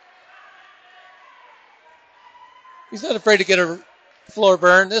 He's not afraid to get a floor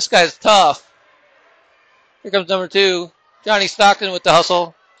burn. This guy's tough. Here comes number 2. Johnny Stockton with the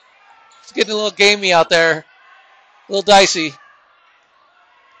hustle. It's getting a little gamey out there. A little dicey.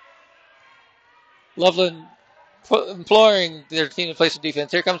 Loveland imploring their team to play some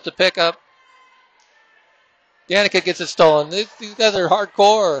defense. Here comes the pickup. Danica gets it stolen. These guys are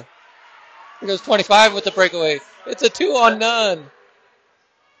hardcore. Here goes 25 with the breakaway. It's a 2-on-none.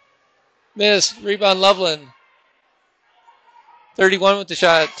 Miss. Rebound Loveland. 31 with the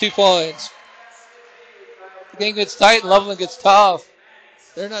shot. 2 points. The game gets tight and Loveland gets tough.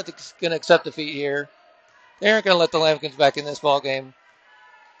 They're not going to accept defeat here. They aren't going to let the Lambkins back in this ball game.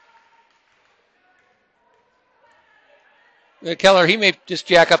 Keller, he may just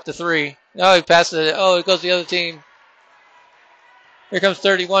jack up the 3. No, he passes it. Oh, it goes to the other team. Here comes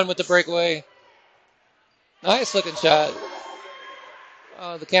 31 with the breakaway. Nice looking shot.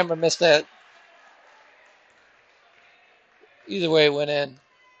 Oh, the camera missed that. Either way, it went in.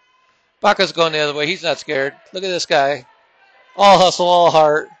 Baca's going the other way. He's not scared. Look at this guy. All hustle, all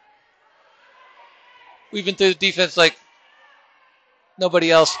heart. We've been through the defense like nobody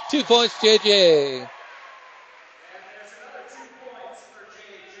else. 2 points, JJ.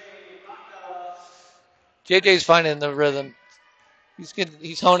 JJ's finding the rhythm.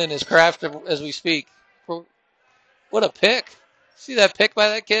 He's honing his craft as we speak. What a pick. See that pick by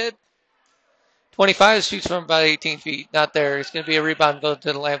that kid? 25 shoots from about 18 feet. Not there. It's going to be a rebound going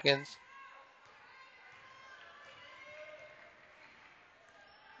to the Lambkins.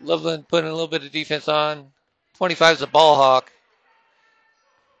 Loveland putting a little bit of defense on. 25 is a ball hawk.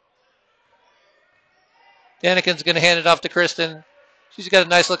 Danikin's going to hand it off to Kristen. She's got a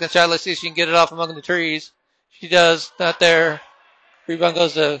nice looking shot. Let's see if she can get it off among the trees. She does. Not there. Rebound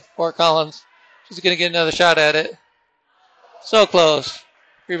goes to Fort Collins. She's going to get another shot at it. So close.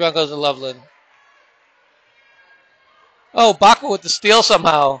 Rebound goes to Loveland. Oh, Baca with the steal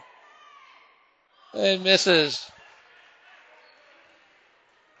somehow. And misses.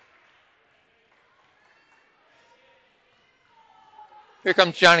 Here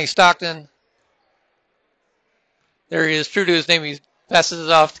comes Johnny Stockton. There he is, true to his name. He passes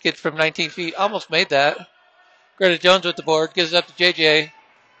it off to get from 19 feet. Almost made that. Greta Jones with the board. Gives it up to JJ.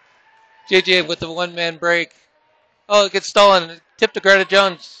 JJ with the one-man break. Oh, it gets stolen. Tipped to Greta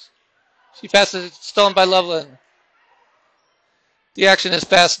Jones. She passes it. Stolen by Loveland. The action is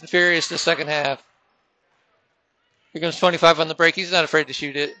fast and furious the second half. Here comes 25 on the break. He's not afraid to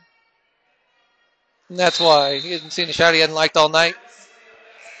shoot it. And that's why. He hasn't seen a shot he hadn't liked all night.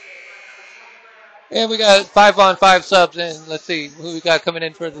 And we got 5-on-5 subs in. Let's see who we got coming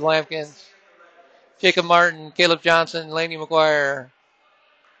in for the Lambkins. Jacob Martin, Caleb Johnson, Laney McGuire,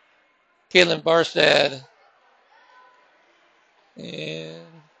 Caitlin Barstad. And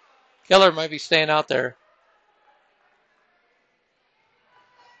Keller might be staying out there.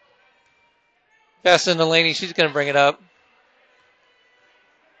 Pass into Laney. She's going to bring it up.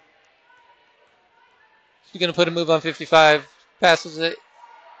 She's going to put a move on 55. Passes it.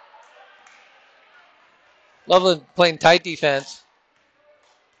 Loveland playing tight defense.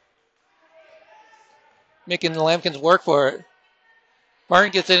 Making the Lambkins work for it.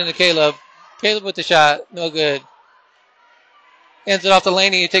 Martin gets it into Caleb. Caleb with the shot. No good. Hands it off to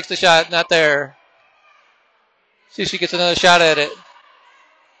Laney. He takes the shot. Not there. See if she gets another shot at it.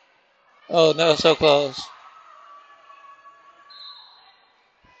 Oh, no. So close.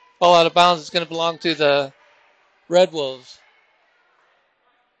 Ball out of bounds. It's going to belong to the Red Wolves.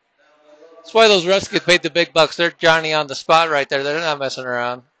 That's why those refs get paid the big bucks. They're Johnny on the spot right there. They're not messing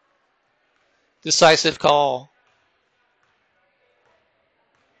around. Decisive call.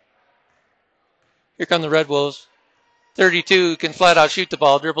 Here come the Red Wolves. 32 can flat out shoot the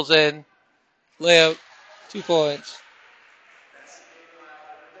ball. Dribbles in. Layup. 2 points.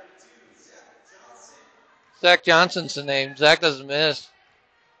 Zach Johnson's the name. Zach doesn't miss.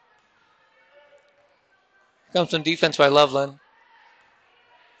 Comes some defense by Loveland.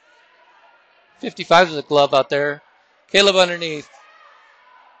 55 is a glove out there. Caleb underneath.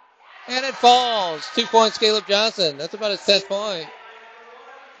 And it falls. 2 points, Caleb Johnson. That's about his 10th point.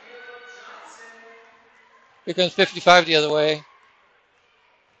 Here comes 55 the other way.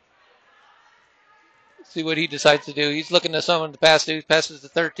 Let's see what he decides to do. He's looking to someone to pass to. He passes to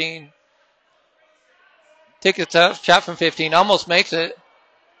 13. Takes a tough shot from 15. Almost makes it.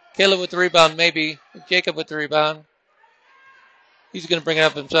 Caleb with the rebound, maybe. Jacob with the rebound. He's going to bring it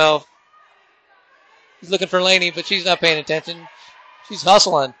up himself. He's looking for Laney, but she's not paying attention. She's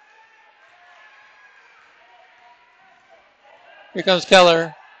hustling. Here comes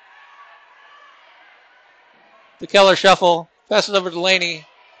Keller. The Keller shuffle. Passes over to Laney.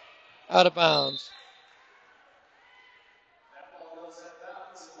 Out of bounds.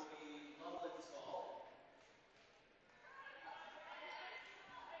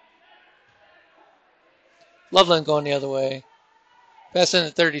 Loveland going the other way. Passing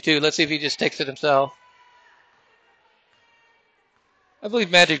at 32. Let's see if he just takes it himself. I believe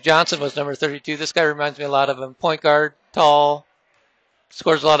Magic Johnson was number 32. This guy reminds me a lot of him. Point guard, tall,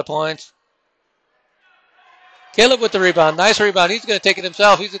 scores a lot of points. Caleb with the rebound. Nice rebound. He's going to take it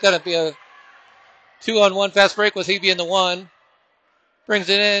himself. He's going to be a 2-on-1 fast break with he being the one. Brings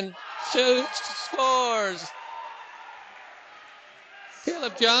it in. Shoots. Scores.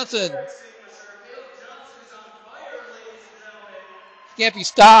 Caleb Johnson. Can't be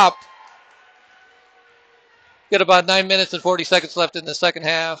stopped. Got about 9 minutes and 40 seconds left in the second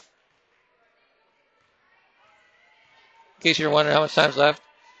half. In case you're wondering how much time's left.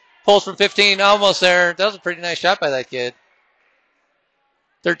 Pulls from 15, almost there. That was a pretty nice shot by that kid.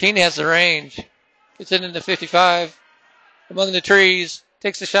 13 has the range. Gets it into 55. Among the trees.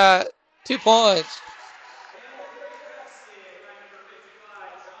 Takes the shot. 2 points.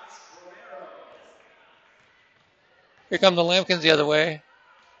 Here come the Lampkins the other way.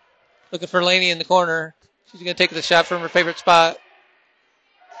 Looking for Laney in the corner. She's going to take the shot from her favorite spot.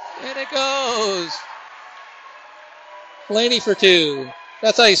 And it goes. Laney for 2.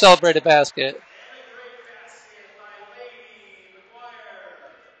 That's how you celebrate a basket.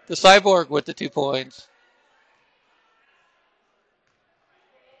 The Cyborg with the 2 points.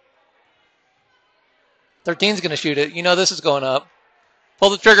 Thirteen's going to shoot it. You know this is going up.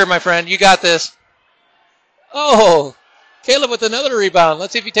 Pull the trigger, my friend. You got this. Oh, Caleb with another rebound.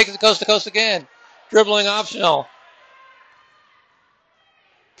 Let's see if he takes it coast to coast again. Dribbling optional.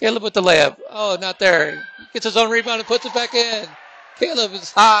 Caleb with the layup. Oh, not there. He gets his own rebound and puts it back in. Caleb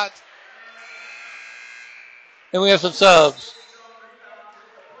is hot. And we have some subs.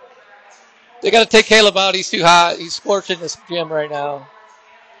 They got to take Caleb out. He's too hot. He's scorching this gym right now.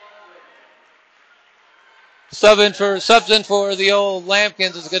 Subs in for the old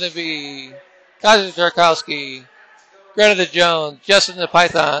Lampkins is going to be Kaiser Jarkowski, Granada Jones, Justin the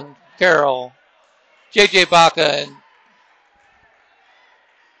Python, Carroll, JJ Baca, and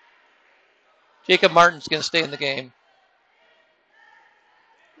Jacob Martin's going to stay in the game.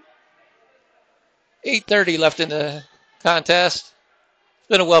 8:30 left in the contest. It's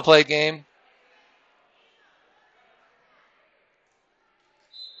been a well-played game.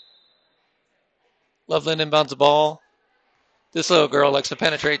 Loveland inbounds the ball. This little girl likes to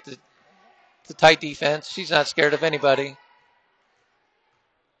penetrate the tight defense. She's not scared of anybody.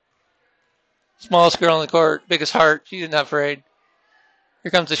 Smallest girl on the court, biggest heart. She's not afraid.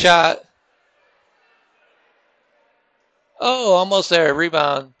 Here comes the shot. Oh, almost there.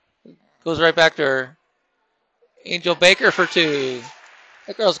 Rebound. Goes right back to her. Angel Baker for 2.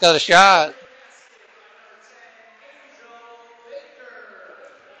 That girl's got a shot.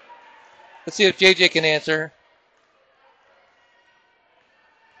 Let's see if JJ can answer.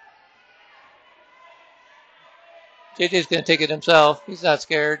 JJ's going to take it himself. He's not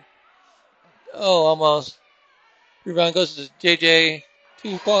scared. Oh, almost. Rebound goes to JJ.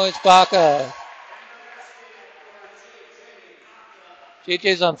 2 points, Baca.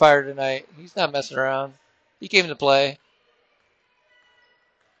 JJ's on fire tonight. He's not messing around. He came to play.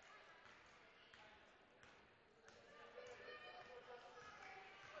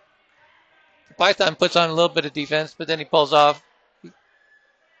 Python puts on a little bit of defense, but then he pulls off.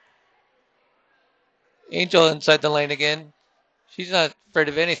 Angel inside the lane again. She's not afraid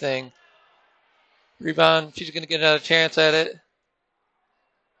of anything. Rebound. She's going to get another chance at it.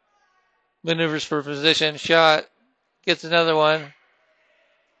 Maneuvers for position. Shot. Gets another one.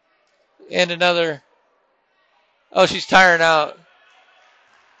 And another. Oh, she's tiring out.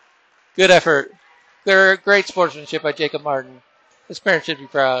 Good effort. Great sportsmanship by Jacob Martin. His parents should be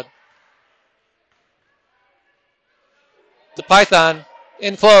proud. The Python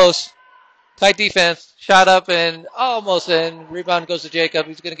in close. Tight defense. Shot up and almost in. Rebound goes to Jacob.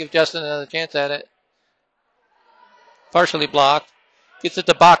 He's going to give Justin another chance at it. Partially blocked. Gets it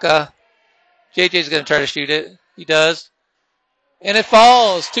to Baca. JJ's going to try to shoot it. He does. And it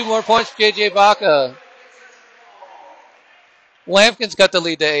falls. 2 more points for JJ Baca. Lampkin's got the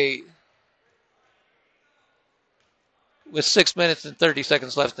lead to 8. With 6 minutes and 30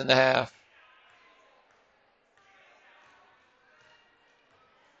 seconds left in the half.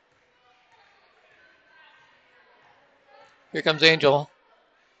 Here comes Angel.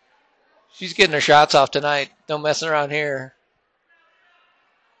 She's getting her shots off tonight. No messing around here.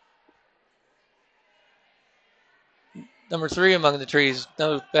 Number 3 among the trees.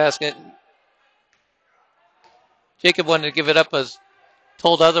 No basket. Jacob wanted to give it up, was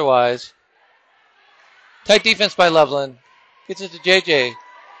told otherwise. Tight defense by Loveland. Gets it to JJ.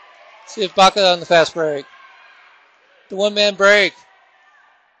 See if Baca on the fast break. The one-man break.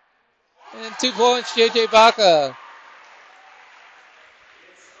 And 2 points, JJ Baca.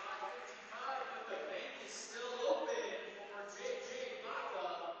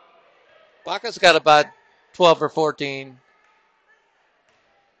 Baca's got about 12 or 14.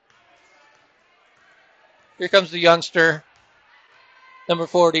 Here comes the youngster. Number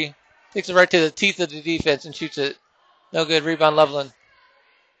 40. Takes it right to the teeth of the defense and shoots it. No good. Rebound Loveland.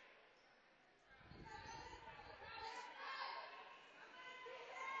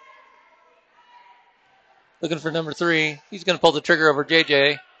 Looking for number 3. He's going to pull the trigger over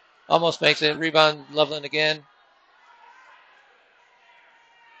JJ. Almost makes it. Rebound Loveland again.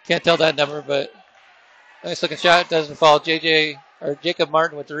 Can't tell that number, but nice looking shot. Doesn't fall. Jacob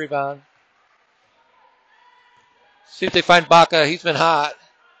Martin with the rebound. See if they find Baca. He's been hot.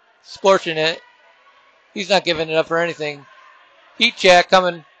 Scorching it. He's not giving it up for anything. Heat check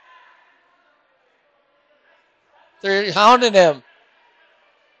coming. They're hounding him.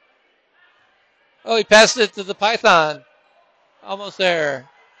 Oh, he passed it to the Python. Almost there.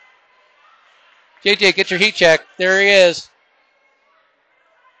 JJ, get your heat check. There he is.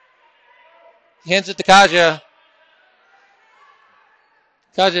 He hands it to Kaja.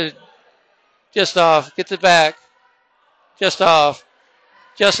 Kaja just off. Gets it back. Just off.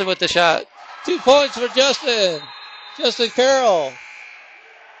 Justin with the shot. 2 points for Justin. Justin Carroll.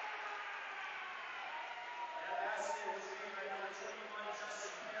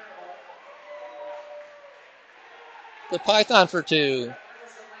 The Python for 2.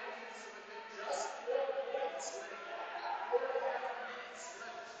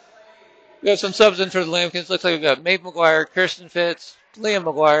 We have some subs in for the Lampkins. Looks like we've got Maeve McGuire, Kirsten Fitz, Liam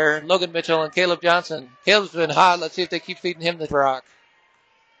McGuire, Logan Mitchell, and Caleb Johnson. Caleb's been hot. Let's see if they keep feeding him the rock.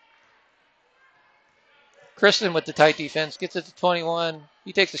 Kristen with the tight defense. Gets it to 21.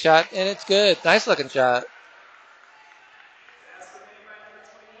 He takes a shot, and it's good. Nice looking shot.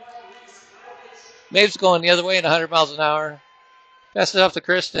 Maeve's going the other way at 100 miles an hour. Pass it off to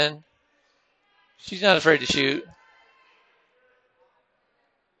Kristen. She's not afraid to shoot.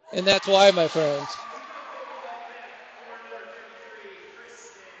 And that's why, my friends.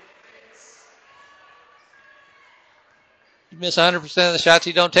 You miss 100% of the shots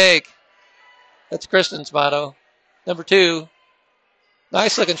you don't take. That's Kristen's motto. Number 2.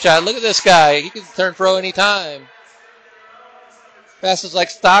 Nice looking shot. Look at this guy. He can turn pro anytime. Passes like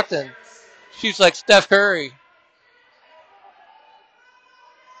Stockton. Shoots like Steph Curry.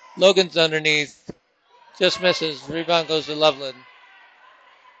 Logan's underneath. Just misses. Rebound goes to Loveland.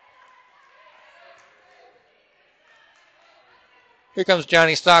 Here comes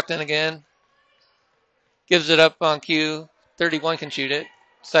Johnny Stockton again. Gives it up on cue. 31 can shoot it.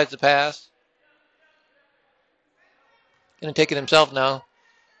 Decides to pass. Going to take it himself now.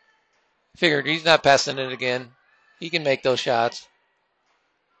 Figured he's not passing it again. He can make those shots.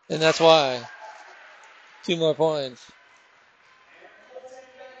 And that's why. 2 more points.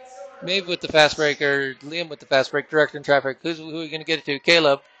 Maeve with the fast break, or Liam with the fast break, directing traffic. Who are we going to get it to?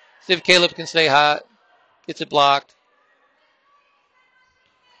 Caleb. See if Caleb can stay hot. Gets it blocked.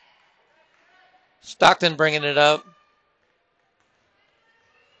 Stockton bringing it up.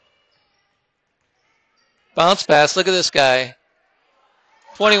 Bounce pass. Look at this guy.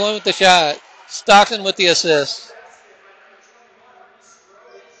 21 with the shot. Stockton with the assist.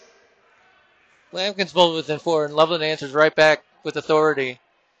 Lampkin's pulled within 4, and Loveland answers right back with authority.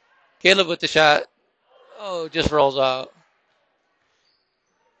 Caleb with the shot. Oh, just rolls out.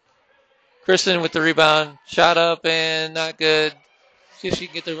 Kristen with the rebound. Shot up and not good. See if she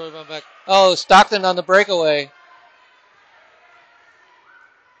can get the rebound back. Oh, Stockton on the breakaway.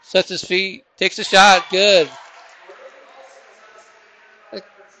 Sets his feet. Takes a shot. Good.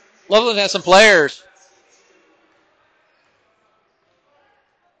 Loveland has some players.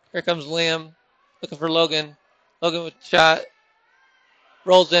 Here comes Liam, looking for Logan. Logan with the shot.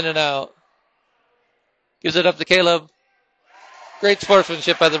 Rolls in and out. Gives it up to Caleb. Great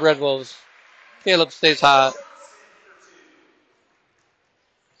sportsmanship by the Red Wolves. Caleb stays hot.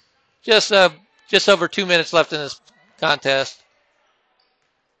 Just over 2 minutes left in this contest.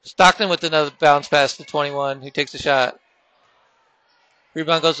 Stockton with another bounce pass to 21. He takes a shot.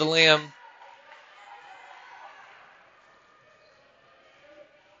 Rebound goes to Liam.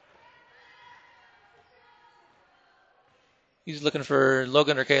 He's looking for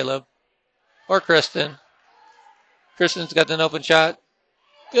Logan or Caleb. Or Kristen. Kristen's got an open shot.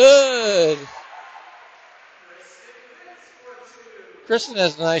 Good. Kristen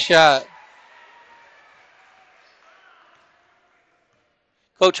has a nice shot.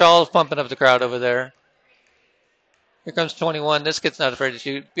 Coach Hall is pumping up the crowd over there. Here comes 21. This kid's not afraid to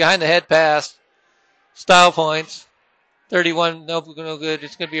shoot. Behind the head pass. Style points. 31, no good.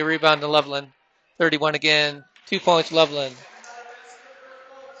 It's going to be a rebound to Loveland. 31 again. 2 points, Loveland.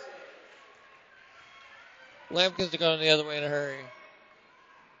 Lampkins are going the other way in a hurry.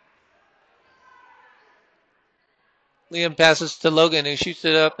 Liam passes to Logan, who shoots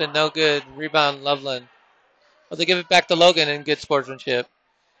it up and no good. Rebound, Loveland. Well, they give it back to Logan in good sportsmanship.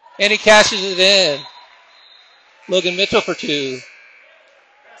 And he cashes it in. Logan Mitchell for 2.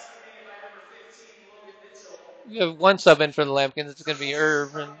 We have 1 sub in for the Lampkins. It's going to be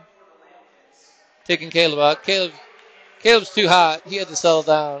Irvin taking Caleb out. Caleb's too hot. He had to settle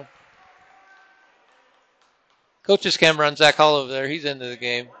down. Coach's camera on Zach Hall over there. He's into the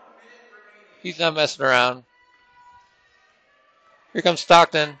game. He's not messing around. Here comes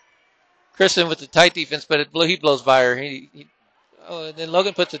Stockton. Kristen with the tight defense, but he blows by her. And then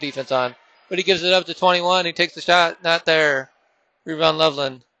Logan puts the defense on. But he gives it up to 21. He takes the shot. Not there. Rebound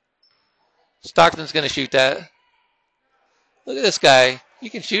Loveland. Stockton's going to shoot that. Look at this guy. He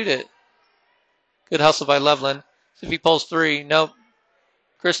can shoot it. Good hustle by Loveland. So if he pulls 3, nope.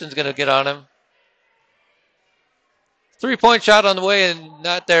 Kristen's going to get on him. 3-point shot on the way and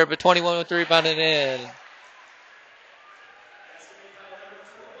not there, but 21 with the rebound and in.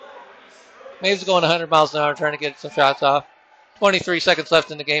 Maeve's going 100 miles an hour trying to get some shots off. 23 seconds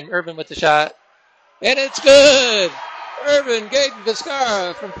left in the game. Irvin with the shot. And it's good! Irvin Gaten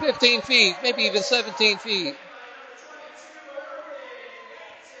Vizcarra from 15 feet, maybe even 17 feet.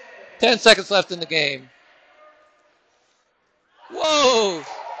 10 seconds left in the game. Whoa!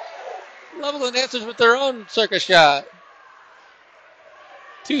 Loveland answers with their own circus shot.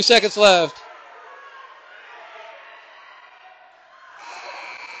 2 seconds left.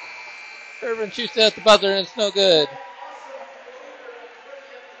 Irvin shoots at the buzzer and it's no good.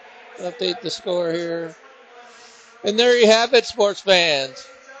 Update the score here. And there you have it, sports fans.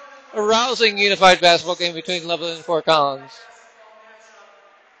 A rousing unified basketball game between Loveland and Fort Collins.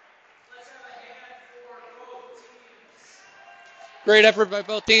 Great effort by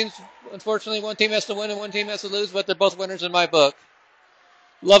both teams. Unfortunately, one team has to win and one team has to lose, but they're both winners in my book.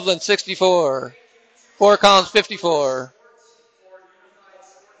 Loveland 64. Fort Collins 54.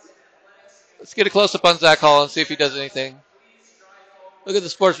 Let's get a close-up on Zach Hall and see if he does anything. Look at the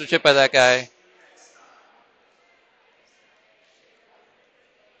sportsmanship by that guy.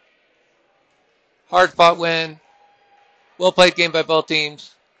 Hard-fought win. Well-played game by both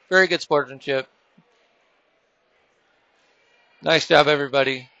teams. Very good sportsmanship. Nice job,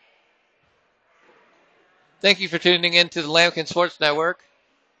 everybody. Thank you for tuning in to the Lambkin Sports Network.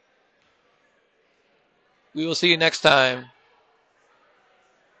 We will see you next time.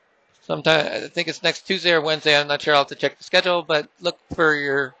 Sometime, I think it's next Tuesday or Wednesday. I'm not sure. I'll have to check the schedule, but look for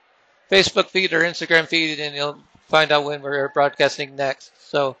your Facebook feed or Instagram feed, and you'll find out when we're broadcasting next.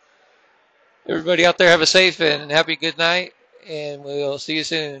 So, everybody out there, have a safe and happy good night, and we'll see you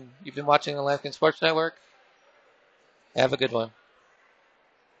soon. You've been watching the Lambkin Sports Network. Have a good one.